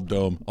bald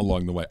dome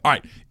along the way. All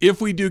right,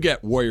 if we do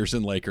get Warriors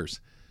and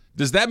Lakers,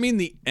 does that mean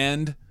the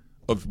end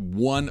of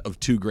one of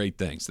 2 great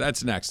things?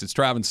 That's next. It's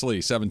Travis Lee,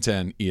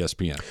 710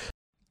 ESPN.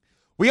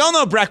 We all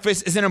know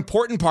breakfast is an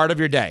important part of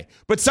your day,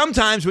 but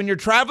sometimes when you're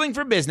traveling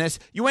for business,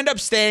 you end up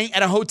staying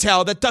at a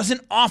hotel that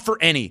doesn't offer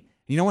any.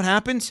 You know what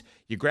happens?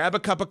 You grab a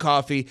cup of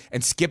coffee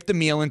and skip the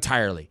meal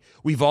entirely.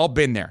 We've all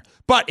been there.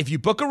 But if you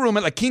book a room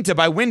at La Quinta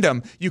by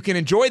Wyndham, you can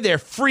enjoy their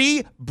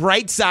free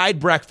Bright Side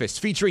breakfast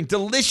featuring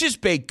delicious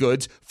baked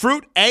goods,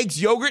 fruit, eggs,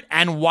 yogurt,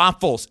 and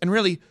waffles. And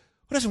really,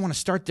 who doesn't want to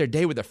start their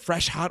day with a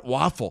fresh hot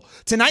waffle?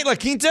 Tonight, La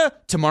Quinta,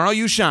 tomorrow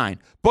you shine.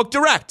 Book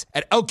direct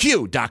at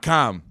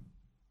lq.com.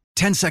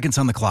 10 seconds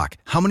on the clock.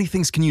 How many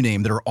things can you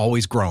name that are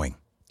always growing?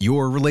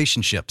 Your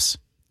relationships,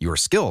 your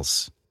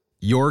skills,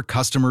 your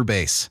customer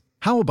base.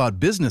 How about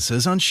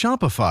businesses on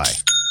Shopify?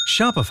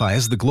 Shopify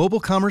is the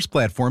global commerce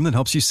platform that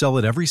helps you sell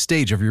at every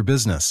stage of your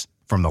business.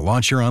 From the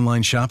launch your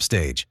online shop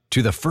stage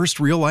to the first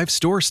real-life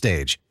store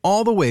stage,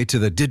 all the way to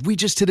the did we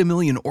just hit a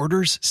million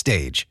orders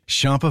stage.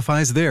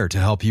 Shopify's there to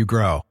help you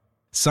grow.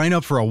 Sign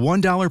up for a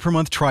 $1 per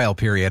month trial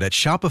period at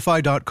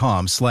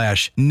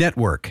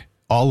shopify.com/network,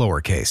 all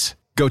lowercase.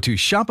 Go to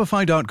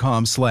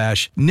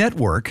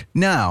shopify.com/network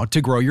now to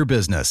grow your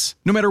business,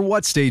 no matter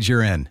what stage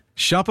you're in.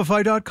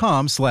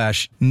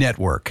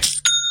 Shopify.com/network.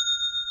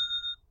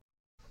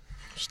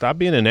 Stop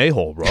being an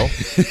a-hole, bro.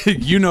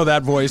 You know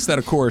that voice. That,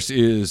 of course,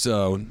 is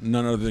none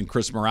other than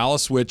Chris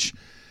Morales, which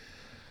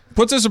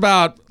puts us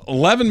about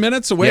 11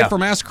 minutes away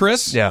from Ask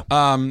Chris. Yeah.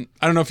 I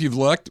don't know if you've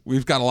looked.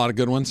 We've got a lot of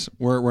good ones.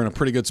 We're in a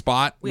pretty good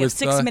spot. We have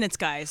 6 minutes,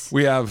 guys.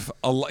 We have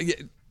a lot.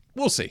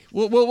 We'll see.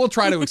 We'll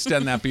try to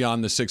extend that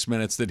beyond the 6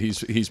 minutes that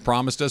he's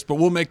promised us, but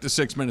we'll make the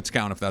 6 minutes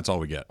count if that's all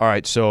we get. All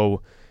right.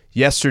 So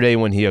yesterday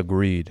when he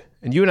agreed,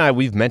 and you and I,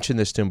 we've mentioned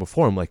this to him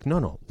before. I'm like,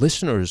 no,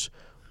 listeners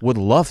would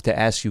love to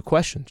ask you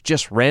questions,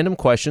 just random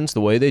questions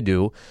the way they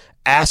do.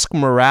 Ask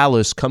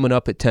Morales coming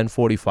up at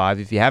 10:45.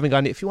 If you haven't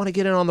gotten it, if you want to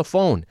get in on the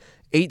phone,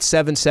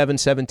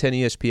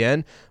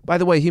 877-710-ESPN. By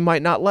the way, he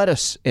might not let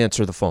us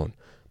answer the phone,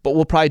 but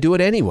we'll probably do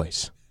it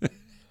anyways.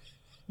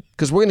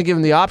 Because we're going to give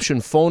him the option,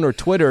 phone or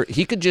Twitter.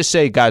 He could just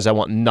say, guys, I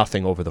want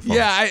nothing over the phone.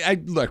 Yeah,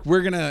 look,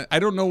 I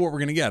don't know what we're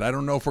going to get. I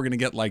don't know if we're going to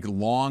get like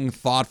long,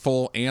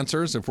 thoughtful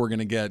answers, if we're going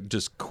to get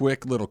just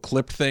quick little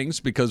clipped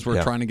things because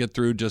we're trying to get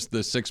through just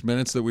the 6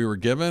 minutes that we were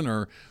given,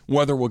 or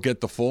whether we'll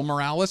get the full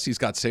Morales. He's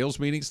got sales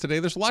meetings today.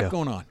 There's a lot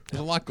going on. There's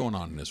a lot going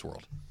on in this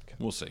world.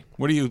 We'll see.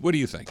 What do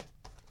you think?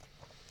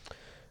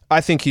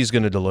 I think he's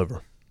going to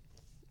deliver.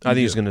 I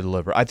think he's going to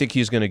deliver. I think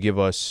he's going to give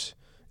us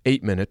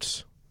 8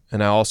 minutes.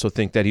 And I also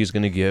think that he's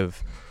going to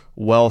give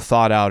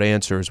well-thought-out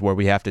answers where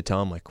we have to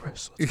tell him, like,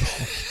 Chris,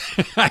 let's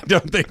go. I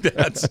don't think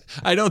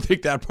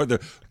that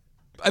part.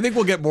 I think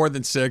we'll get more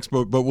than 6,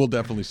 but we'll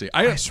definitely see.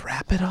 Let's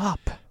wrap it up.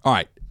 All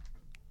right.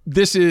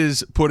 This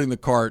is putting the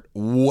cart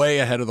way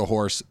ahead of the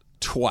horse.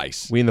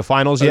 twice. We in the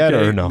finals yet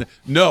or no?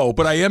 No,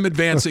 but I am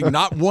advancing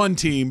not one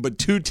team, but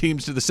two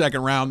teams to the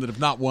second round that have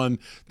not won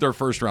their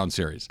first round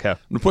series. Okay. I'm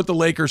going to put the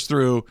Lakers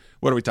through,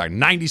 what are we talking?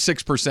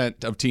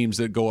 96% of teams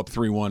that go up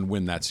 3-1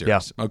 win that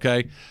series. Yeah.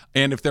 Okay?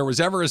 And if there was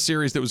ever a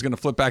series that was going to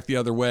flip back the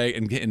other way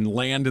and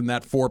land in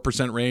that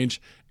 4%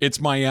 range, it's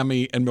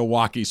Miami and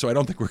Milwaukee. So I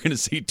don't think we're going to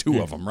see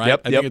two of them, right?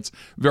 I think it's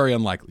very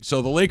unlikely.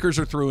 So the Lakers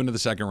are through into the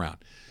second round.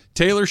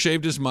 Taylor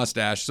shaved his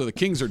mustache, so the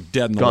Kings are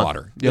dead in the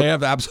water. Yep. They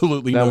have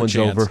absolutely That no one's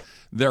chance. over.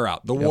 They're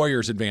out. The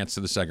Warriors advance to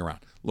the second round.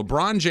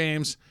 LeBron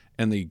James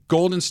and the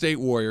Golden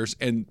State Warriors,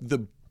 and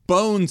the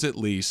bones at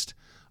least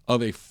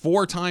of a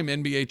 4-time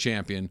NBA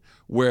champion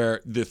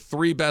where the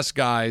three best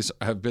guys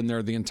have been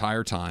there the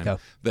entire time. Yep.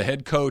 The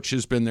head coach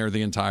has been there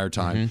the entire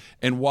time. Mm-hmm.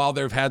 And while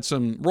they've had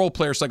some role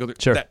player cycle,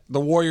 the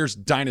Warriors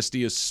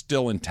dynasty is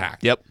still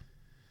intact. Yep.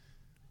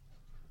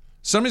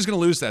 Somebody's going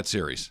to lose that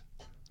series.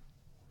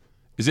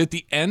 Is it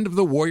the end of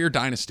the Warrior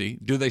dynasty?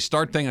 Do they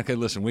start thinking, okay,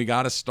 listen, we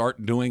got to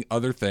start doing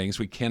other things.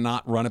 We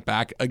cannot run it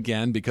back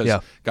again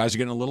because guys are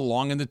getting a little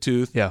long in the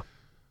tooth. Yeah.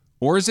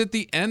 Or is it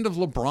the end of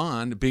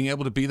LeBron being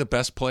able to be the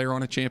best player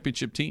on a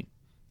championship team?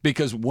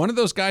 Because one of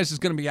those guys is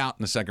going to be out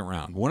in the second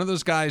round. One of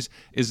those guys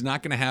is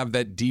not going to have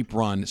that deep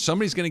run.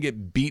 Somebody's going to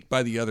get beat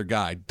by the other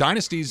guy.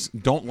 Dynasties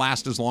don't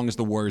last as long as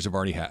the Warriors have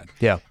already had.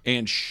 Yeah.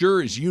 And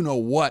sure as you know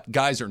what,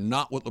 guys are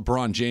not what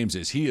LeBron James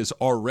is. He is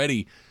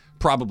already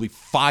probably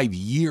 5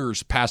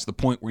 years past the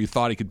point where you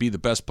thought he could be the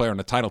best player on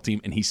a title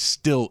team, and he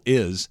still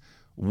is.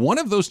 One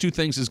of those two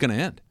things is going to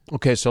end.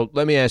 Okay, so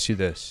let me ask you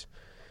this,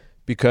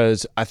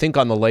 because I think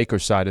on the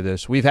Lakers side of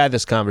this, we've had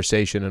this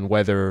conversation and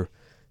whether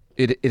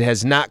it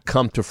has not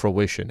come to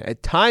fruition.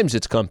 At times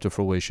it's come to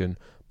fruition,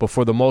 but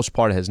for the most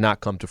part it has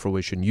not come to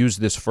fruition. Use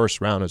this first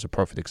round as a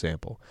perfect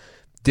example.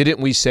 Didn't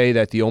we say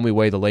that the only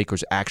way the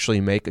Lakers actually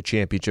make a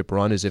championship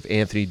run is if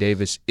Anthony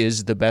Davis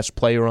is the best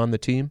player on the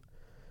team?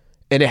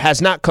 And it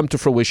has not come to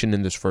fruition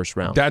in this first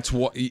round. That's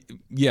what,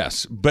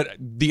 yes. But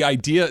the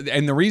idea,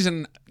 and the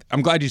reason,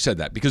 I'm glad you said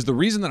that, because the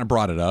reason that I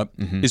brought it up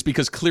is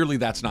because clearly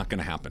that's not going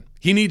to happen.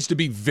 He needs to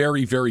be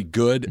very, very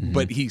good,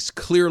 but he's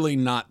clearly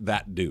not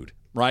that dude,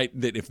 right?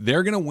 That if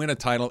they're going to win a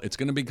title, it's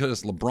going to be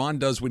because LeBron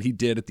does what he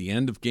did at the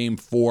end of Game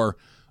 4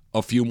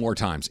 a few more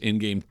times,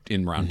 in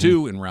round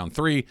 2, in round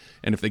 3,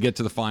 and if they get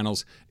to the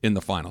finals, in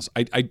the finals.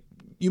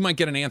 You might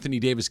get an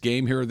Anthony Davis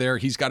game here or there.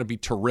 He's got to be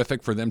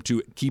terrific for them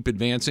to keep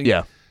advancing.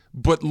 Yeah.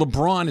 But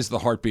LeBron is the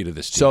heartbeat of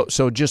this team.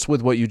 So just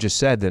with what you just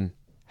said, then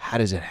how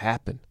does it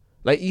happen?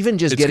 Like even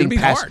just it's getting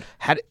past,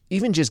 hard.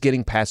 Even just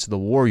getting past the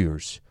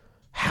Warriors,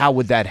 how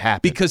would that happen?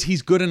 Because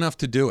he's good enough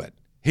to do it.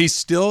 He's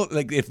still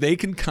like if they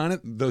can kind of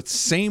the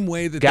same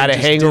way that got to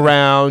hang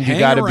around. You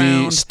got to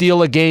be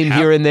steal a game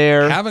here and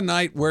there. Have a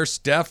night where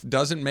Steph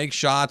doesn't make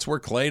shots, where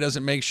Clay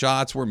doesn't make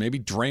shots, where maybe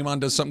Draymond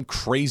does something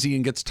crazy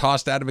and gets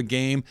tossed out of a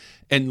game,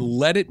 and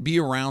let it be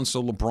around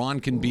so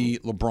LeBron can be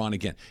LeBron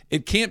again.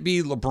 It can't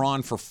be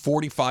LeBron for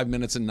 45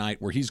 minutes a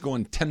night where he's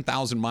going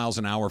 10,000 miles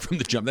an hour from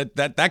the jump.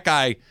 That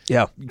guy,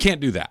 you can't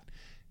do that.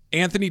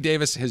 Anthony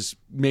Davis has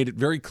made it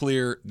very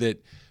clear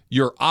that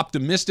you're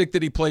optimistic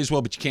that he plays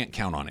well, but you can't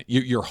count on it.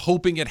 You're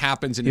hoping it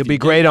happens. And he'll be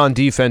great on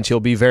defense.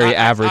 He'll be very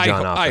average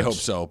on offense. I hope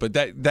so, but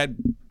that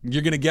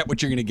you're going to get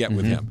what you're going to get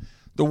with him.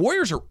 The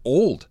Warriors are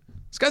old.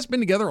 This guy's been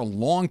together a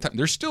long time.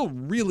 They're still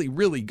really,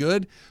 really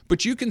good,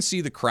 but you can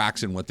see the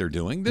cracks in what they're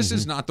doing. This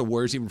is not the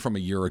Warriors even from a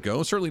year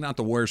ago, certainly not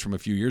the Warriors from a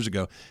few years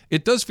ago.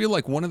 It does feel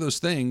like one of those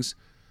things,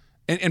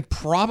 and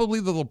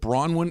probably the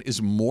LeBron one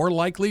is more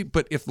likely,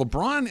 but if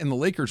LeBron and the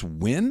Lakers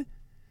win,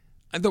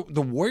 the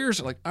Warriors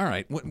are like, all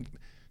right,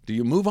 do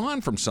you move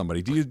on from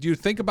somebody? Do you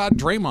think about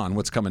Draymond,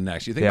 what's coming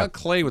next? Do you think about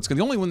Clay, what's coming?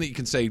 The only one that you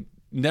can say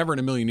never in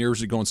a million years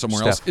is going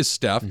somewhere else is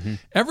Steph.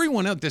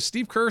 Everyone else, does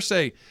Steve Kerr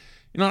say,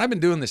 I've been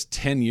doing this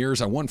 10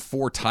 years. I won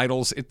 4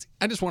 titles.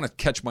 I just want to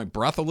catch my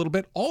breath a little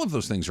bit. All of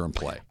those things are in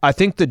play. I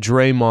think the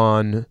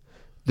Draymond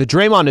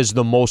is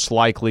the most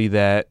likely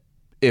that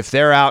if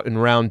they're out in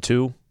round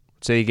 2,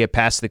 say you get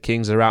past the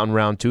Kings, they're out in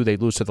round 2, they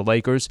lose to the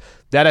Lakers.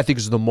 That I think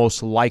is the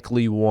most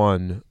likely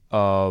one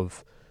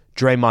of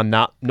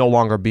Draymond no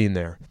longer being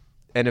there.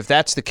 And if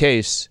that's the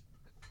case,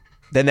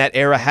 then that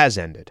era has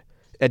ended.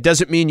 It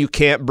doesn't mean you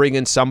can't bring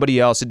in somebody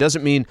else. It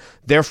doesn't mean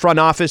their front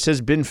office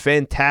has been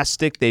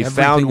fantastic. They've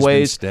found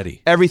ways. Been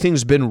steady.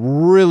 Everything's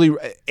been really.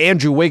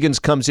 Andrew Wiggins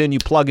comes in, you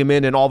plug him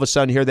in, and all of a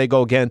sudden here they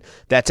go again.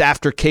 That's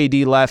after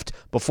KD left.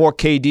 Before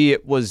KD,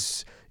 it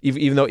was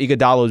even though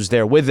Iguodala was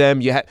there with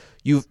them.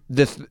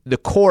 The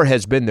core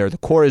has been there. The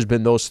core has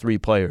been those 3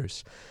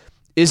 players.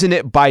 Isn't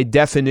it by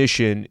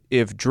definition,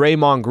 if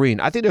Draymond Green,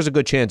 I think there's a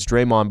good chance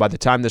Draymond, by the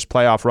time this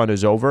playoff run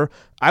is over,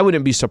 I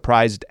wouldn't be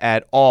surprised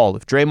at all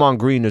if Draymond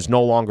Green is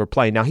no longer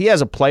playing. Now, he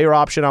has a player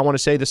option, I want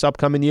to say, this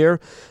upcoming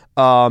year.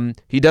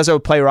 He does have a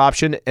player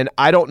option, and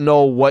I don't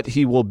know what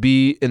he will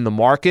be in the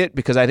market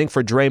because I think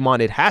for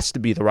Draymond, it has to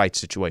be the right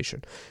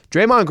situation.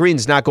 Draymond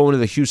Green's not going to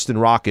the Houston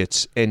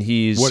Rockets, and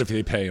he's... What if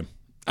they pay him?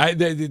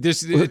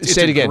 It's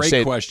say it again.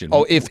 Great question.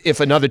 Oh, if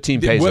another team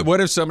pays him. What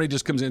if somebody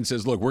just comes in and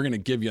says, look, we're going to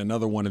give you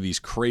another one of these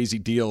crazy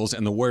deals,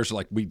 and the Warriors are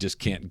like, we just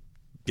can't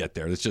get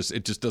there. It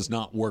just does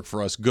not work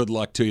for us. Good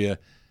luck to you.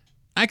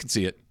 I could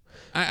see it.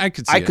 I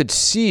could see I it. could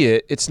see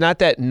it. It's not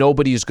that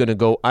nobody's going to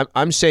go.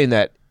 I'm saying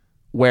that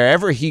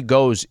wherever he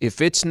goes,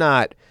 if it's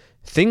not,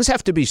 things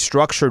have to be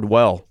structured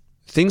well.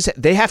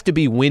 They have to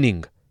be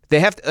winning. They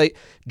have to,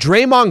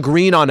 Draymond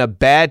Green on a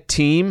bad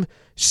team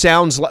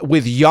sounds like,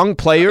 with young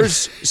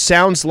players,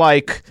 sounds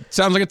like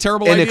a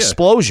terrible an idea.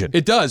 explosion.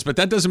 It does, but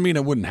that doesn't mean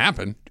it wouldn't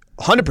happen.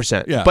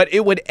 100%. Yeah. But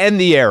it would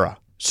end the era.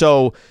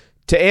 So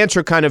to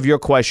answer kind of your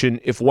question,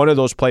 if one of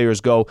those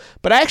players go,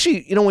 but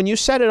actually, when you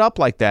set it up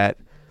like that,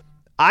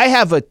 I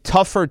have a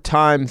tougher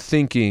time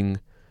thinking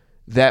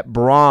that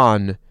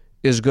Bron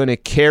is going to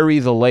carry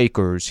the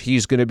Lakers.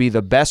 He's going to be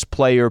the best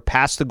player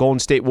past the Golden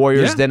State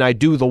Warriors than I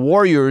do the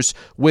Warriors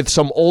with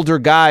some older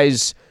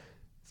guys.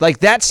 Like,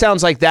 that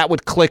sounds like that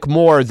would click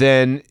more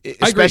than,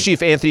 especially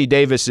if Anthony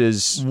Davis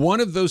is one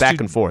of those back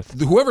and forth.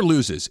 Whoever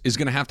loses is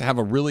going to have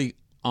a really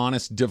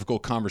honest,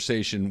 difficult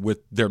conversation with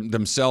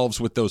themselves,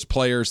 with those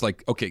players.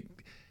 Like, okay,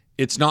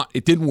 it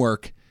didn't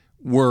work.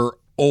 We're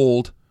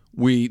old.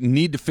 We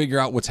need to figure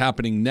out what's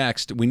happening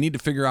next. We need to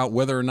figure out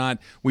whether or not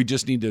we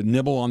just need to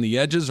nibble on the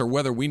edges or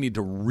whether we need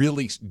to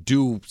really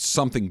do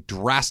something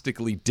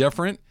drastically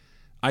different.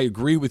 I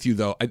agree with you,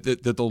 though,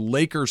 that the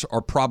Lakers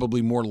are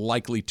probably more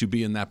likely to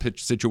be in that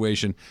pitch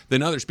situation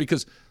than others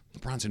because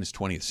LeBron's in his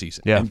 20th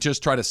season. Yeah. And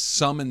just try to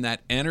summon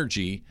that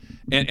energy.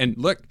 And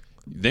look,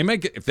 they may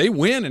get, if they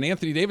win and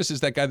Anthony Davis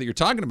is that guy that you're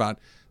talking about,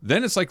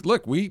 then it's like,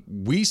 look,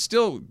 we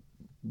still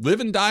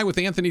live and die with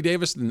Anthony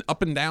Davis and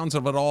up and downs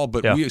of it all,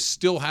 but we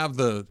still have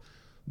the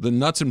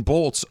nuts and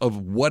bolts of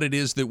what it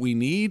is that we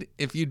need.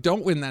 If you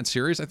don't win that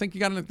series, I think you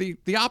got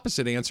the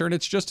opposite answer, and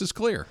it's just as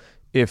clear.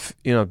 If,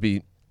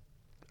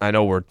 I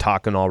know we're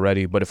talking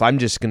already, but if I'm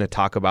just going to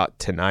talk about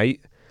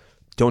tonight,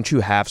 don't you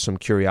have some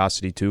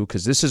curiosity too?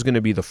 Because this is going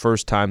to be the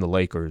first time the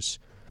Lakers,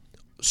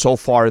 so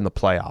far in the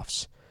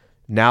playoffs,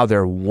 now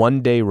they're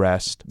 1 day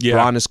rest. Yeah.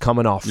 Bron is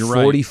coming off You're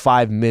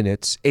 45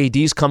 minutes.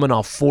 AD's coming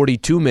off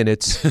 42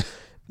 minutes.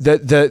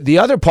 The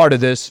other part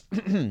of this,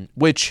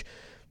 which,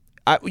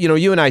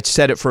 you and I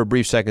said it for a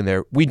brief second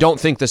there, we don't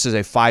think this is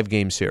a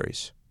 5-game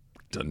series.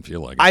 Doesn't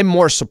feel like it. I'm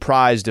more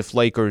surprised if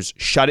Lakers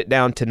shut it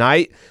down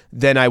tonight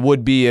than I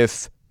would be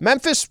if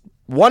Memphis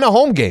won a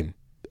home game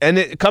and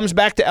it comes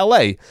back to LA.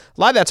 A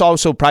lot of that's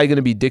also probably going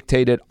to be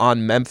dictated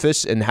on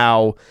Memphis and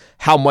how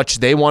much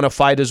they want to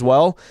fight as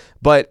well.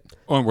 But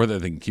or whether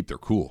they can keep their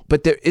cool.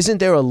 But isn't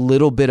there a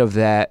little bit of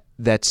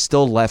that's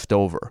still left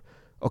over?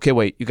 Okay,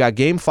 wait, you got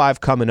Game 5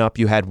 coming up.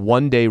 You had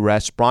 1 day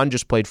rest. Bron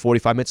just played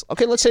 45 minutes.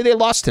 Okay, let's say they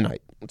lost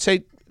tonight. Let's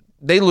say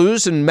they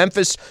lose, and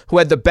Memphis, who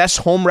had the best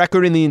home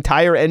record in the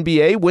entire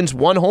NBA, wins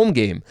one home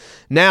game.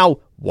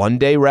 Now, 1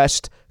 day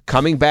rest,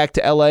 coming back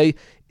to LA.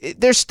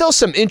 There's still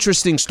some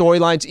interesting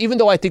storylines, even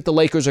though I think the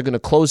Lakers are going to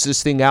close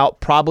this thing out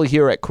probably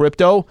here at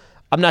Crypto.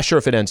 I'm not sure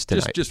if it ends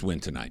tonight. Just win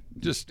tonight.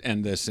 Just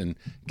end this and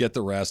get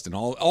the rest and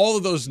all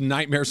of those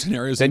nightmare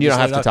scenarios. Then you don't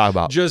have to talk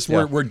about.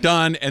 We're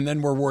done, and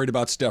then we're worried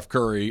about Steph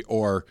Curry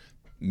or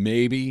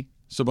maybe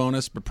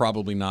Sabonis, but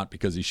probably not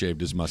because he shaved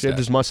his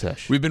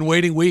mustache. We've been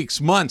waiting weeks,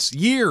 months,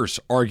 years,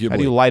 arguably. How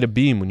do you light a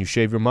beam when you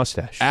shave your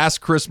mustache?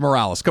 Ask Chris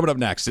Morales. Coming up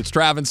next, it's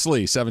Travis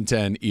Slee,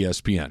 710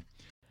 ESPN.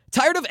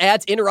 Tired of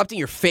ads interrupting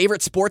your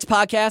favorite sports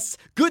podcasts?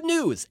 Good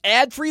news!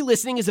 Ad-free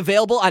listening is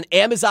available on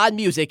Amazon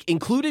Music,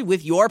 included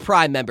with your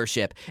Prime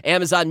membership.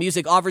 Amazon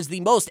Music offers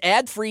the most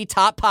ad-free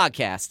top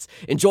podcasts.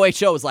 Enjoy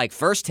shows like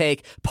First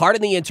Take,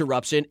 Pardon the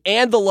Interruption,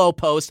 and The Low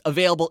Post,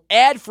 available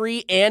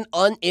ad-free and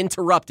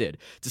uninterrupted.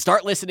 To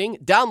start listening,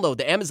 download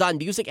the Amazon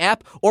Music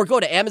app or go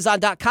to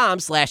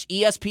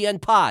amazon.com/ESPN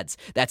Pods.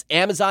 That's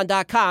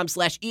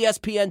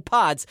amazon.com/ESPN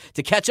Pods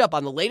to catch up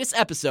on the latest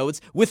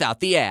episodes without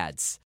the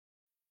ads.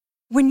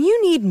 When you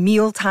need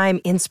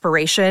mealtime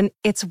inspiration,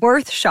 it's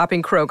worth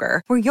shopping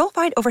Kroger, where you'll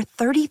find over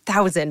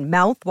 30,000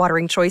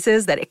 mouth-watering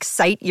choices that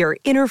excite your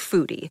inner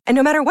foodie. And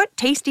no matter what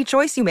tasty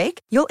choice you make,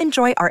 you'll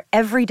enjoy our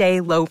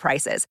everyday low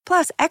prices,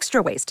 plus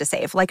extra ways to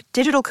save, like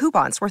digital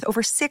coupons worth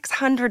over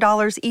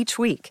 $600 each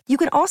week. You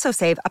can also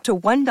save up to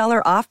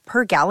 $1 off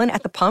per gallon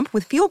at the pump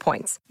with fuel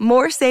points.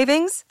 More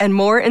savings and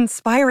more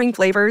inspiring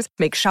flavors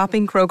make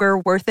shopping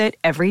Kroger worth it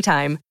every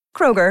time.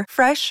 Kroger,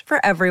 fresh for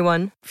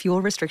everyone.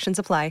 Fuel restrictions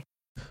apply.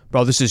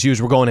 Bro, this is huge.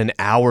 We're going an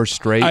hour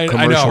straight. I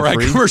know, right?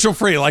 Commercial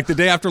free, like the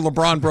day after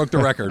LeBron broke the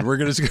record. We're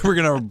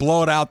gonna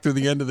blow it out through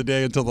the end of the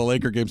day until the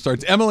Laker game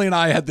starts. Emily and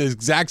I had the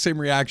exact same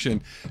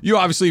reaction. You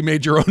obviously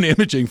made your own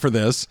imaging for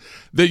this.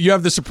 That you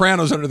have the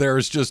Sopranos under there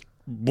is just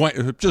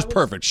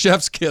perfect.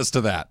 Chef's kiss to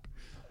that.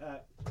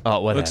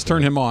 Let's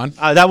turn him on.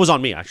 That was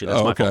on me, actually.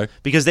 That's my okay. fault.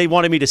 Because they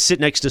wanted me to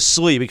sit next to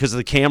Slee because of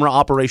the camera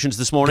operations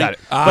this morning. Got it.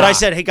 But I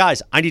said, hey,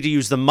 guys, I need to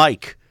use the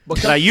mic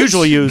that I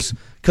usually use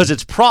because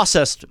it's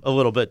processed a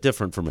little bit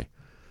different for me.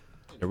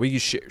 We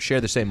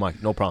share the same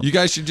mic, no problem. You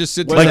guys should just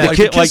sit like together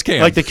the kiss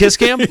cam. Like the kiss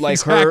cam? Like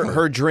Exactly.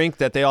 her drink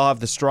that they all have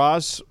the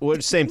straws.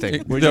 Same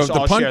thing. We The just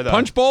all share that.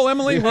 punch bowl,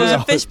 Emily? It was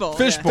a fishbowl.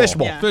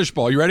 Fishbowl. Yeah.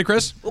 Fishbowl. You ready,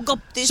 Chris?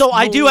 So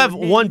I do have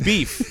one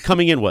beef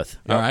coming in with.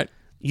 All right.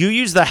 You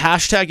use the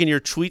hashtag in your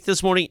tweet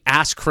this morning,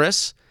 Ask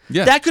Chris.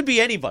 Yeah. That could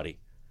be anybody.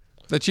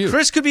 That's you.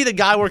 Chris could be the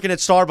guy working at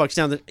Starbucks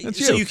down the.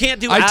 That's so you. you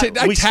can't do.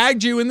 I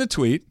tagged you in the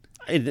tweet.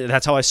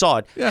 That's how I saw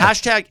it. Yeah.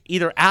 Hashtag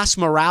either Ask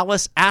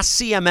Morales,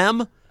 Ask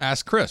CMM,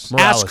 Ask Chris.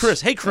 Ask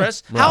Chris. Hey,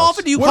 Chris, how Morales.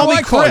 often do you What call do me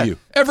I call Chris? you?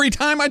 Every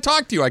time I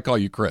talk to you, I call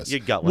you Chris. You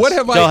gutless. What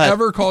have Go I ahead.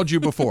 ever called you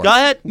before? Go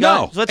ahead.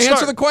 No. Let's Answer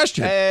start. the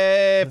question.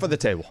 Hey, for the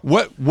table.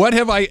 What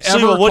have I ever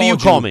Sliwa, what do you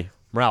called call me?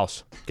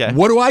 Morales. Okay.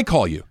 What do I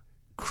call you?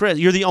 Chris.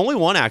 You're the only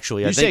one,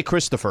 actually. You say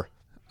Christopher.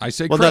 I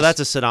say Well, Chris. no, that's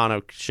a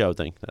Sedano show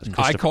thing. That's I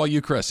Christopher. call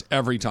you Chris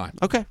every time.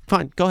 Okay,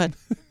 fine. Go ahead.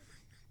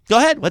 Go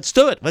ahead. Let's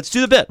do it. Let's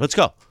do the bit. Let's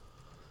go.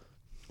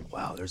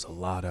 Wow, there's a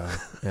lot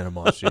of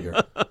animosity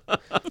here.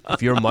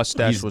 If your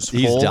mustache was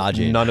he's full,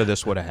 dodging. none of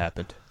this would have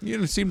happened.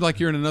 You seem like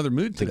you're in another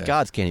mood The today.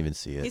 gods can't even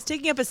see it. He's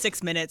taking up his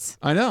 6 minutes.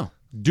 I know.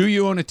 Do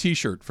you own a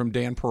T-shirt from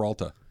Dan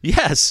Peralta?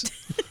 Yes.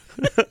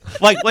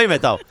 Like, wait a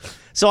minute, though.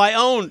 So I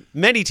own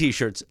many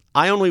T-shirts.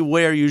 I only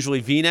wear usually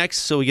V-necks,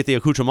 so we get the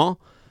accoutrement,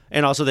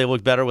 and also they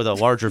look better with a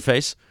larger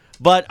face.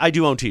 But I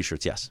do own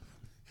T-shirts, yes.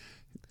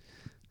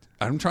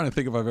 I'm trying to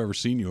think if I've ever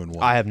seen you in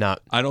one. I have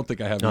not. I don't think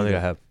I have. I don't think either.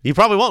 I have. You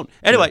probably won't.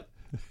 Anyway.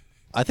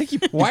 I think you.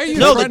 Why are you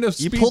No, trying to you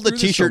speed pulled the through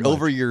this T-shirt so much?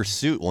 over your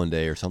suit one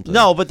day or something.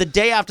 No, but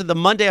the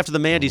Monday after the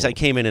Mandy's, I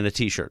came in a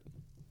T-shirt.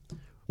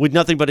 With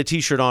nothing but a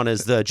T-shirt on,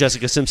 as the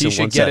Jessica Simpson He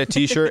should once get said. a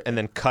T-shirt and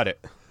then cut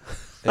it.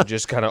 It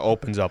just kind of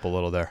opens up a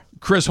little there.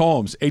 Chris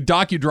Holmes, a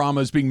docudrama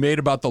is being made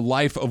about the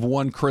life of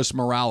one Chris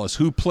Morales.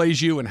 Who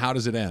plays you and how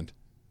does it end?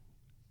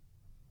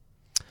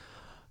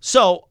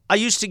 So I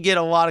used to get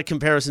a lot of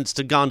comparisons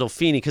to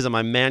Gandolfini because of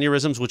my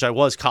mannerisms, which I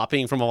was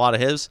copying from a lot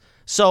of his.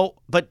 So,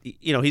 but,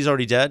 you know, he's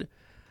already dead.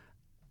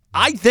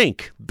 I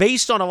think,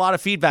 based on a lot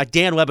of feedback,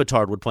 Dan Le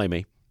Batard would play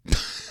me.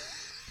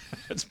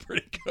 That's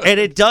pretty good. And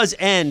it does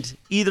end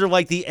either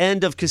like the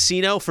end of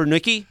Casino for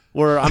Nikki,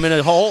 where I'm in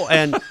a hole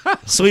and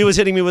Slee was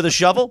hitting me with a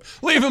shovel.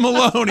 Leave him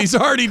alone. He's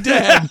already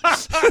dead.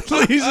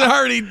 He's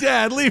already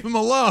dead. Leave him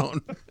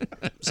alone.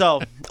 So,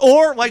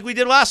 or like we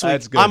did last week,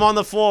 That's good. I'm on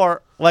the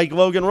floor like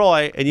Logan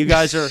Roy, and you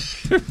guys are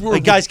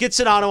like, guys, get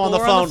Sedano on the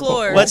Floor phone. on the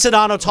floor. Let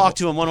Sedano talk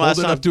to him one last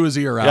Hold it time. up to his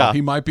ear, Al. Yeah.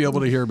 He might be able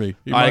to hear me.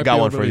 He I might got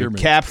be one able for to you. hear me.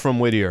 Cap from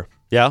Whittier.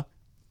 Yeah.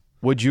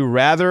 Would you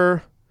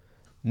rather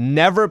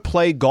never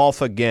play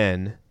golf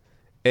again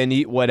and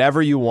eat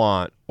whatever you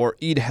want, or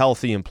eat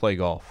healthy and play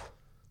golf?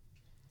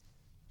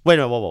 Wait a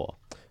minute, whoa.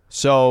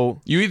 So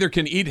You either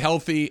can eat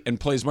healthy and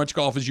play as much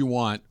golf as you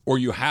want, or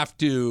you have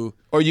to.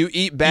 or you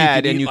eat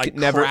bad can and eat you like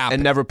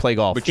can never play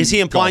golf. But Is he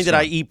implying that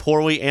I golf's eat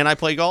poorly and I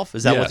play golf?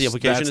 Is that what the Yes,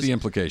 implication that's is? the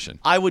implication.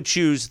 I would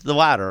choose the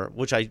latter,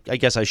 which I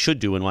guess I should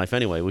do in life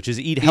anyway, which is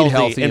eat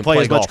healthy, and play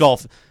play as much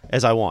golf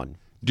as I want.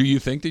 Do you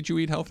think that you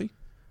eat healthy?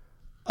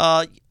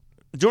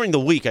 During the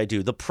week, I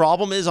do. The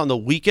problem is on the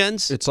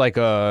weekends, It's like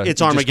It's you just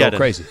go Armageddon.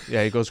 crazy.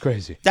 Yeah, he goes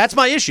crazy. that's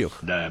my issue.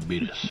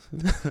 Diabetes.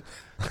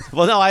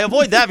 Well, no, I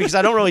avoid that because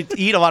I don't really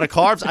eat a lot of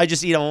carbs. I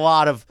just eat a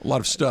lot of A lot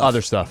of stuff.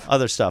 Other stuff.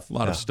 other stuff. A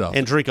lot of stuff.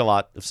 And drink a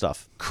lot of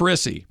stuff.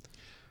 Chrissy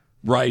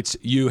writes,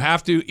 you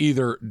have to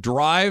either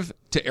drive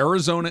to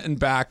Arizona and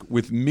back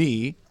with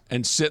me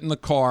and sit in the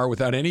car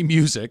without any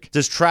music.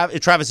 Does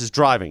Travis is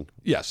driving?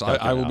 Yes,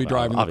 I will be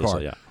driving the car.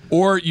 obviously, yeah.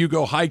 Or you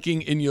go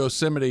hiking in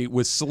Yosemite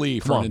with Slee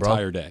for Come an on, bro.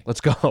 entire day.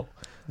 Let's go.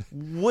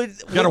 Would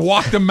You got to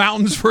walk the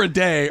mountains for a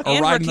day or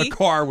And ride in the Rookie.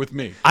 car with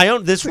me. I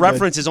own this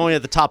reference is only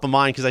at the top of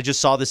mind because I just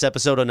saw this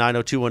episode of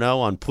 90210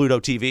 on Pluto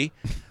TV.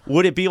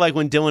 Would it be like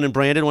when Dylan and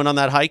Brandon went on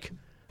that hike?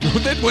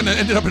 That one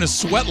ended up in a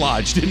sweat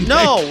lodge, didn't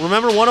No, they?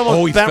 remember one of them?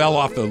 Oh, he fell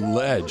off the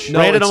ledge.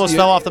 Brandon it's- almost you-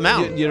 fell off the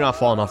mountain. You're not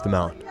falling off the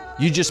mountain.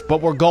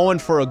 But we're going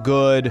for we're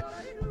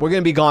going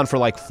to be gone for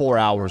like 4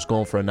 hours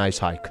going for a nice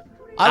hike.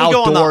 I would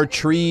go on Outdoor the-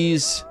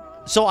 trees.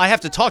 So I have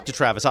to talk to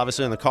Travis,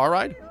 obviously, on the car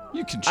ride.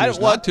 You can I choose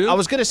not to. I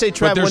was going to say, But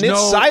Trav, there's when it's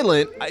no-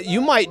 silent,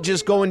 you might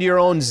just go into your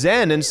own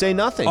zen and say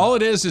nothing. All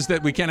it is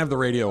that we can't have the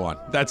radio on.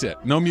 That's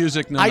it. No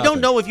music, no I don't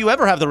nothing. know if you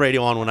ever have the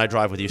radio on when I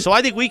drive with you, so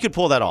I think we could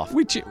pull that off.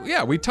 We talk.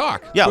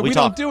 Yeah, but we we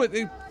talk. don't do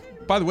it.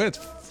 By the way, it's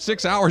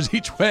 6 hours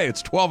each way.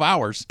 It's 12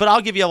 hours. But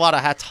I'll give you a lot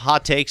of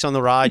hot takes on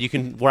the ride. You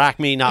can rack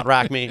me, not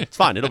rack me. It's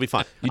fine. It'll be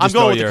fine. You I'm just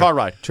going throw with the your- car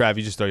ride. Trav,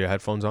 you just throw your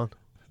headphones on?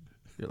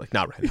 You're like,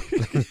 not right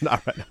now.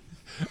 Not right now.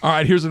 All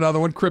right, here's another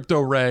one. Crypto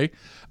Ray.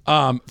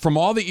 From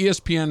all the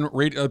ESPN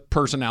radio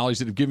personalities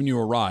that have given you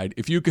a ride,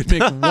 if you could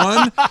pick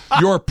one,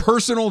 your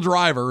personal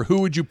driver, who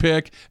would you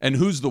pick, and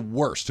who's the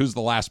worst? Who's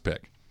the last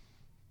pick?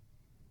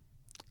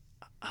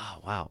 Oh,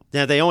 wow.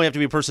 Now, they only have to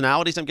be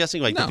personalities, I'm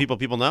guessing? Like No. the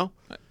people know?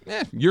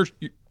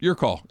 Your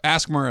call.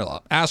 Ask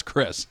Marilla. Ask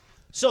Chris.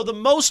 So the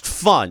most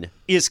fun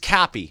is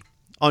Cappy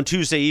on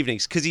Tuesday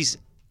evenings because he's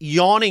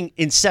yawning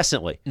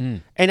incessantly.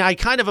 And I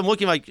kind of am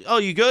looking like, oh,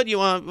 you good? You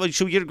want?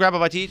 Should we grab a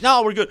bite to eat?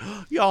 No, we're good.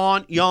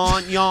 Yawn,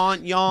 yawn,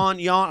 yawn, yawn,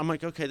 yawn. I'm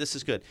like, okay, this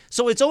is good.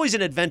 So it's always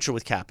an adventure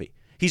with Cappy.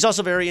 He's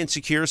also very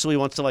insecure, so he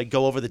wants to like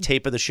go over the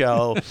tape of the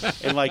show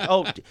and like,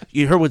 oh,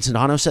 you heard when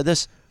Sedano said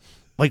this?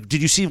 Like,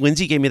 did you see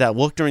Lindsay gave me that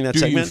look during that Do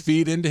segment? you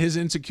feed into his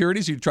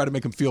insecurities or you try to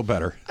make him feel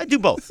better? I do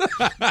both.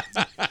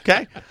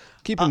 Okay?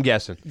 Keep him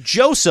guessing.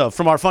 Joseph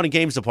from our Fun and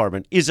Games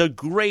department is a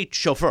great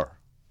chauffeur.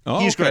 Oh,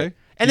 He's okay. great.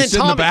 And You then sit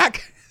in the Tommy,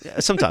 back?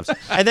 Sometimes.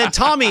 And then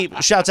Tommy,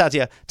 shouts out to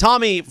you.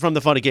 Tommy from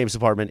the Fun and Games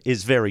department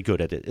is very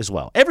good at it as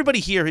well. Everybody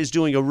here is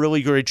doing a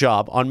really great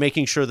job on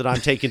making sure that I'm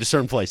taken to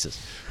certain places.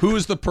 Who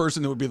is the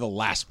person that would be the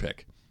last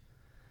pick?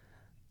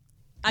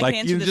 I can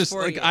answer this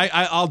for you.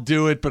 I'll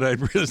do it, but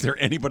is there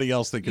anybody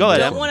else that can Go do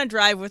ahead. it? I don't want to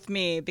drive with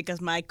me because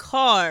my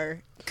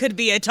car could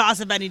be a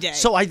toss-up any day.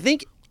 So I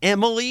think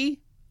Emily,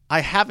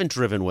 I haven't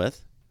driven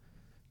with.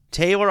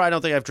 Taylor, I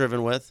don't think I've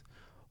driven with.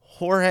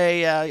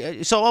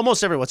 Jorge, so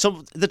almost everyone.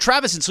 So the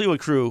Travis and Sleewood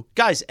crew,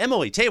 guys,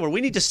 Emily, Taylor, we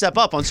need to step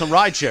up on some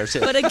ride shares.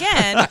 But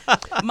again,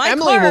 my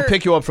Emily car, will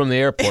pick you up from the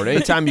airport.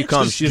 Anytime you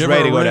come, Just she's give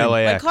ready her to a go to ring.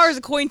 my LAX. car is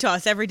a coin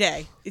toss every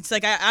day. It's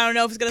like I don't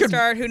know if it's going to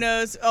start. Who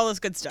knows? All this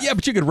good stuff. Yeah,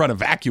 but you could run a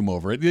vacuum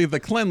over it. The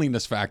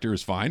cleanliness factor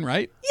is fine,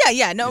 right?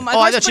 Yeah. No, my Oh,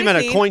 I car's thought you pretty meant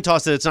a clean. coin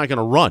toss that it's not going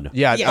to run.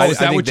 Yeah. Yeah. I- Oh, is I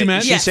that think what you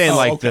meant? She's Yes. saying Oh,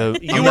 like okay. the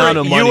You amount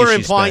of money were she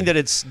implying spent. that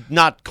it's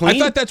not clean. I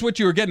thought that's what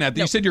you were getting at.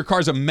 You said your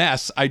car's a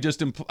mess. I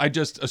just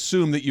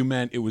assumed that you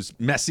meant it was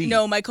messy.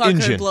 No, my car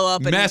Engine. could blow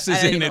up. Mess at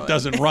is any in it moment.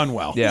 doesn't run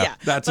well. Yeah.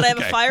 That's but I have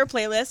okay. a fire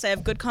playlist. I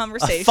have good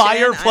conversation.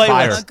 fire I'm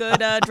playlist. a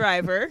good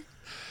driver.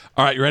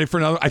 All right, you ready for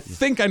another? I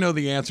think I know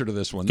the answer to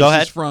this one. Go This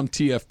ahead. is from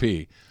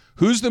TFP.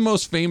 Who's the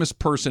most famous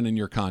person in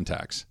your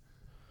contacts?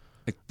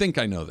 I think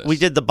I know this. We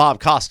did the Bob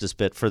Costas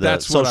bit for the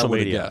That's what I social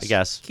would've media, guessed. I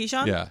guess.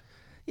 Keyshawn? Yeah.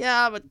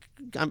 Yeah,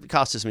 but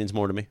Costas means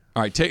more to me.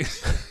 All right,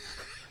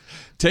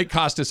 take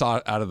Costas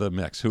out of the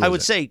mix. Who I is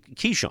would it? say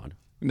Keyshawn.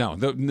 No,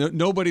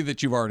 nobody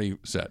that you've already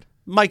said.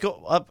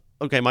 Michael,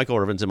 Michael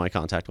Irvin's in my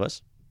contact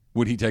list.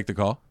 Would he take the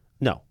call?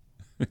 No.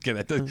 Okay,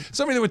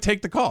 somebody that would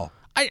take the call.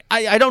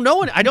 I don't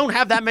know. I don't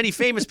have that many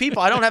famous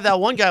people. I don't have that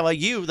one guy like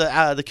you,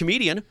 the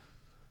comedian.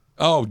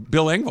 Oh,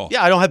 Bill Engvall.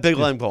 Yeah, I don't have Big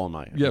Engvall in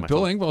my. Yeah, in my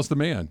Bill phone. Engvall's the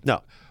man.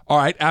 No. All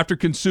right, after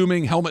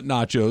consuming helmet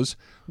nachos,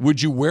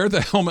 would you wear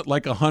the helmet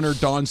like a hunter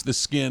dons the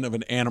skin of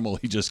an animal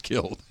he just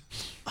killed?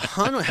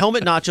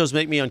 Helmet nachos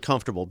make me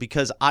uncomfortable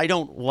because I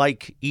don't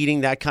like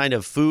eating that kind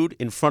of food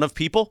in front of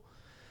people.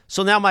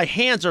 So now my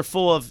hands are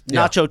full of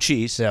nacho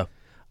cheese. Yeah.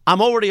 I'm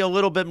already a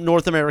little bit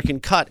North American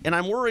cut, and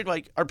I'm worried,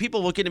 like, are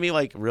people looking at me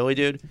like, really,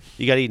 dude?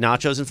 You got to eat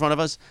nachos in front of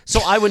us? So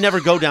I would never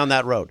go down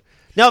that road.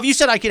 Now, if you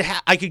said I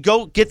could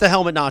go get the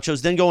helmet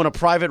nachos, then go in a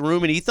private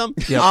room and eat them,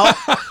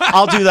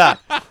 I'll do that.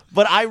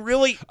 But I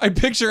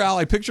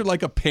picture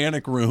like a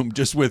panic room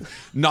just with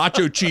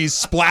nacho cheese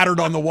splattered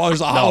on the wall.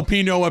 There's a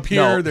jalapeno up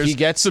here. No,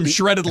 There's some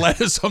shredded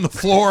lettuce on the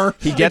floor.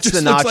 He gets it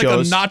the just nachos.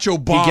 looks like a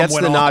nacho bomb. He gets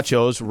went the off.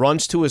 nachos,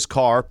 runs to his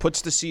car,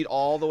 puts the seat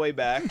all the way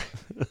back.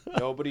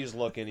 Nobody's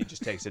looking. He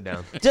just takes it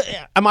down.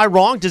 Am I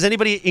wrong? Does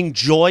anybody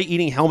enjoy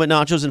eating helmet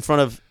nachos in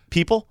front of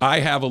people?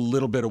 I have a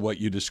little bit of what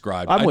you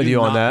described. I'm with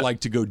you on I that. do not like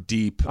to go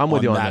deep I'm with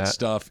on you on that that.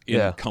 stuff in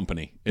Yeah.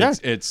 company. Yeah.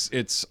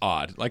 It's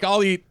odd. Like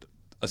I'll eat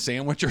a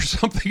sandwich or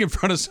something in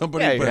front of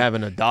somebody. Yeah, but you're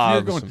having a if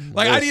dog. you're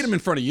I'd eat them in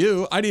front of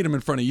you. I'd eat them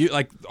in front of you.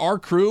 Like our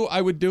crew,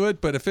 I would do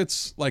it. But if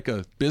it's like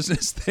a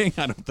business thing,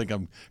 I don't think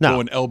I'm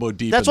going elbow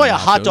deep. That's in why the a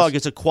hot nachos. dog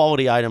is a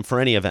quality item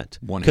for any event.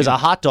 One Because a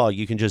hand. hot dog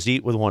you can just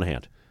eat with one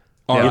hand.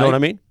 All You know right. what I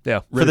mean?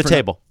 Yeah. For the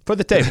table. For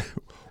the table.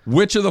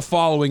 Which of the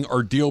following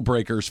are deal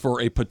breakers for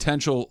a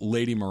potential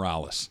Lady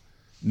Morales?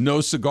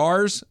 No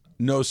cigars,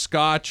 no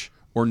scotch,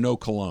 or no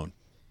cologne?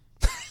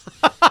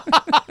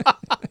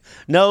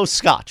 No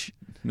scotch.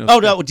 No No,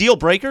 scotch. deal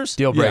breakers?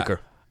 Deal breaker.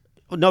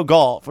 No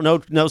golf.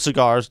 No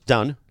cigars.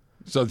 Done.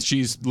 So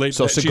she's late.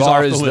 So she's cigar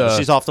off is the the- list.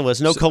 She's off the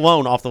list. No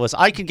cologne off the list.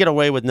 I could get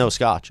away with no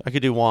scotch. I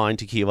could do wine,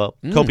 tequila,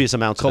 copious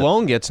amounts of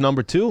Cologne gets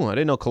number 2. I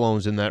didn't know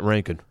cologne's in that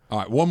ranking. All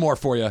right, one more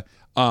for you.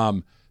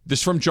 This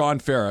is from John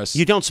Ferris. it.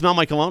 You don't smell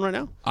my cologne right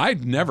now?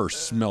 I've never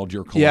smelled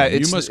your cologne. Yeah, you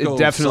it's must go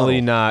definitely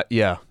subtle. not.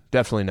 Yeah,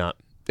 definitely not.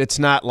 It's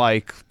not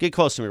like Get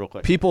close to me real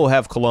quick. people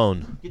have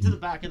cologne. Get to the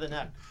back of the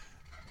neck.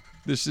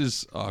 This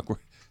is awkward.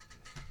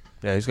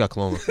 Yeah, he's got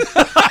cologne.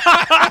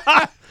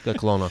 Got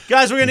cologne on.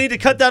 Guys, we're going to need to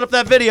cut that up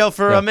that video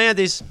for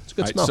Mandy's. It's a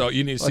good All right, smell. so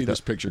you need to I see like this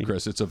that. picture,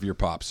 Chris. It's of your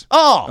pops.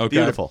 Oh,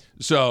 beautiful.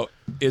 So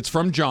it's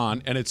from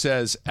John, and it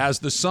says, as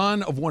the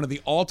son of one of the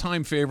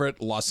all-time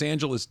favorite Los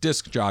Angeles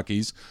disc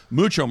jockeys,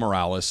 Mucho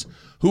Morales,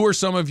 who are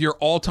some of your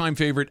all-time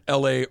favorite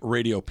LA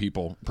radio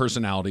people,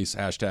 personalities,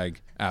 hashtag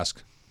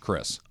ask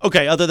Chris.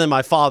 Okay, other than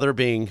my father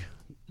being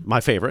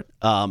my favorite,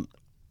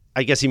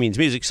 I guess he means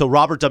music. So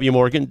Robert W.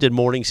 Morgan did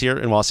mornings here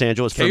in Los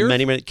Angeles for K-Earth?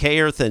 many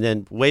K-Earth, and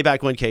then way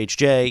back when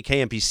KHJ,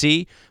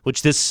 KMPC,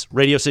 which this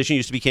radio station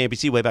used to be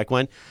KMPC way back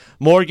when.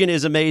 Morgan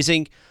is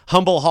amazing.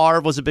 Humble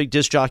Harv was a big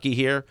disc jockey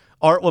here.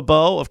 Art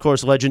LeBeau, of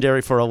course,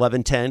 legendary for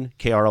 1110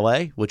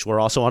 KRLA, which we're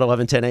also on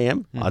 1110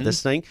 AM on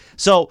this thing.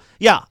 So,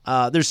 yeah,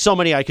 there's so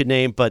many I could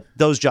name, but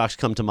those jocks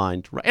come to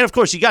mind. And, of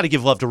course, you got to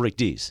give love to Rick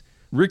Dees.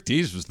 Rick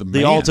Dees was the The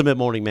man. ultimate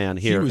morning man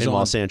He here was in on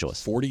Los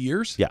Angeles. 40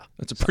 years? Yeah.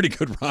 That's a pretty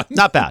good run.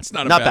 Not bad. It's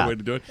not a Not bad way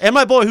to do it. And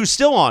my boy who's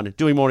still on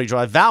doing Morning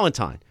Drive,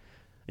 Valentine,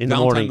 in the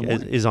Valentine morning, in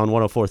the morning. is on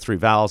 104.3.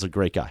 Val's a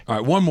great guy. All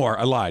right, one more.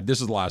 I lied. This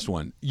is the last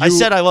one. I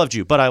said I loved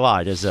you, but I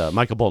lied, as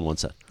Michael Bolton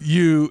once said.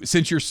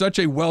 Since you're such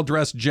a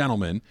well-dressed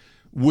gentleman,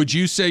 who would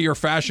you say your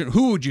fashion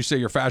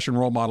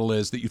role model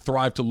is that you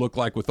thrive to look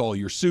like with all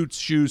your suits,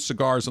 shoes,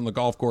 cigars on the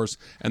golf course,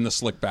 and the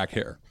slick back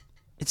hair?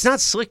 It's not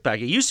slick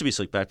back. It used to be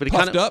slick back, but it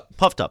Puffed up?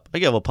 Puffed up. I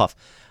get a little puff.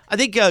 I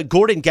think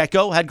Gordon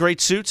Gekko had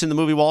great suits in the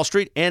movie Wall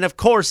Street. And, of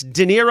course,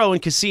 De Niro in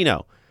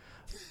Casino.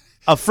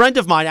 A friend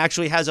of mine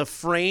actually has a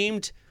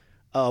framed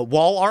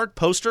wall art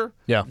poster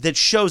that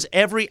shows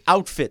every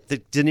outfit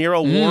that De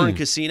Niro wore in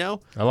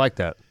Casino. I like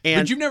that.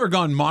 But you've never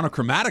gone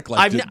monochromatic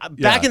like that.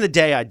 Back in the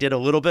day, I did a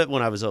little bit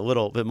when I was a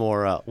little bit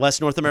more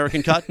less North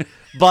American cut.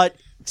 But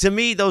to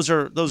me, those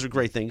are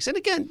great things. And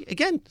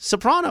again,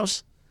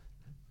 Sopranos.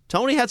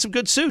 Tony had some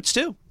good suits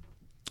too.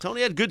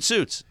 Tony had good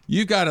suits.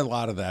 You got a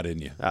lot of that in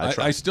you.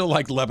 I still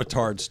like Le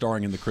Batard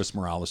starring in the Chris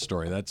Morales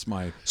story. That's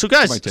my So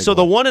guys, that's so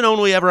the one and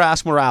only ever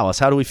Ask Morales.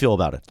 How do we feel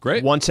about it?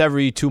 Great. Once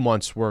every 2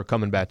 months, we're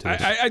coming back to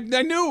this.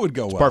 I knew it would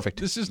go well. Perfect.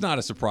 This is not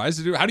a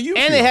surprise. How do you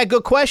feel? And they had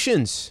good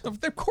questions. Of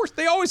course,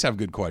 they always have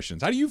good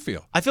questions. How do you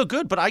feel? I feel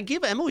good, but I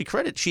give Emily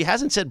credit. She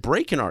hasn't said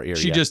break in our ear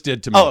She yet. just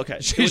did to me. Oh, okay.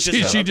 She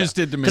just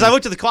did to me. Because I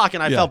looked at the clock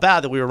and I felt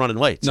bad that we were running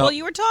late. Well,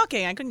 you were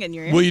talking. I couldn't get in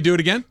your ear. Will you do it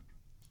again?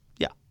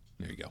 Yeah.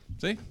 There you go.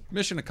 See?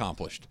 Mission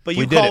accomplished. But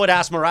you call it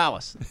Ask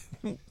Morales.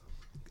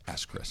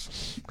 Ask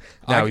Chris.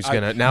 Now he's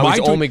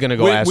only gonna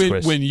go ask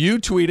Chris. When you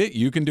tweet it,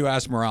 you can do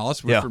Ask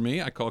Morales. But Yeah. for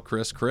me, I call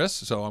Chris,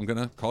 so I'm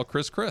gonna call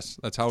Chris.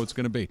 That's how it's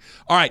gonna be.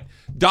 All right.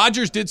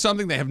 Dodgers did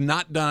something they have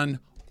not done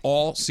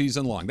all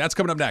season long. That's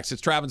coming up next.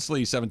 It's Travis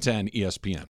Lee, 710 ESPN.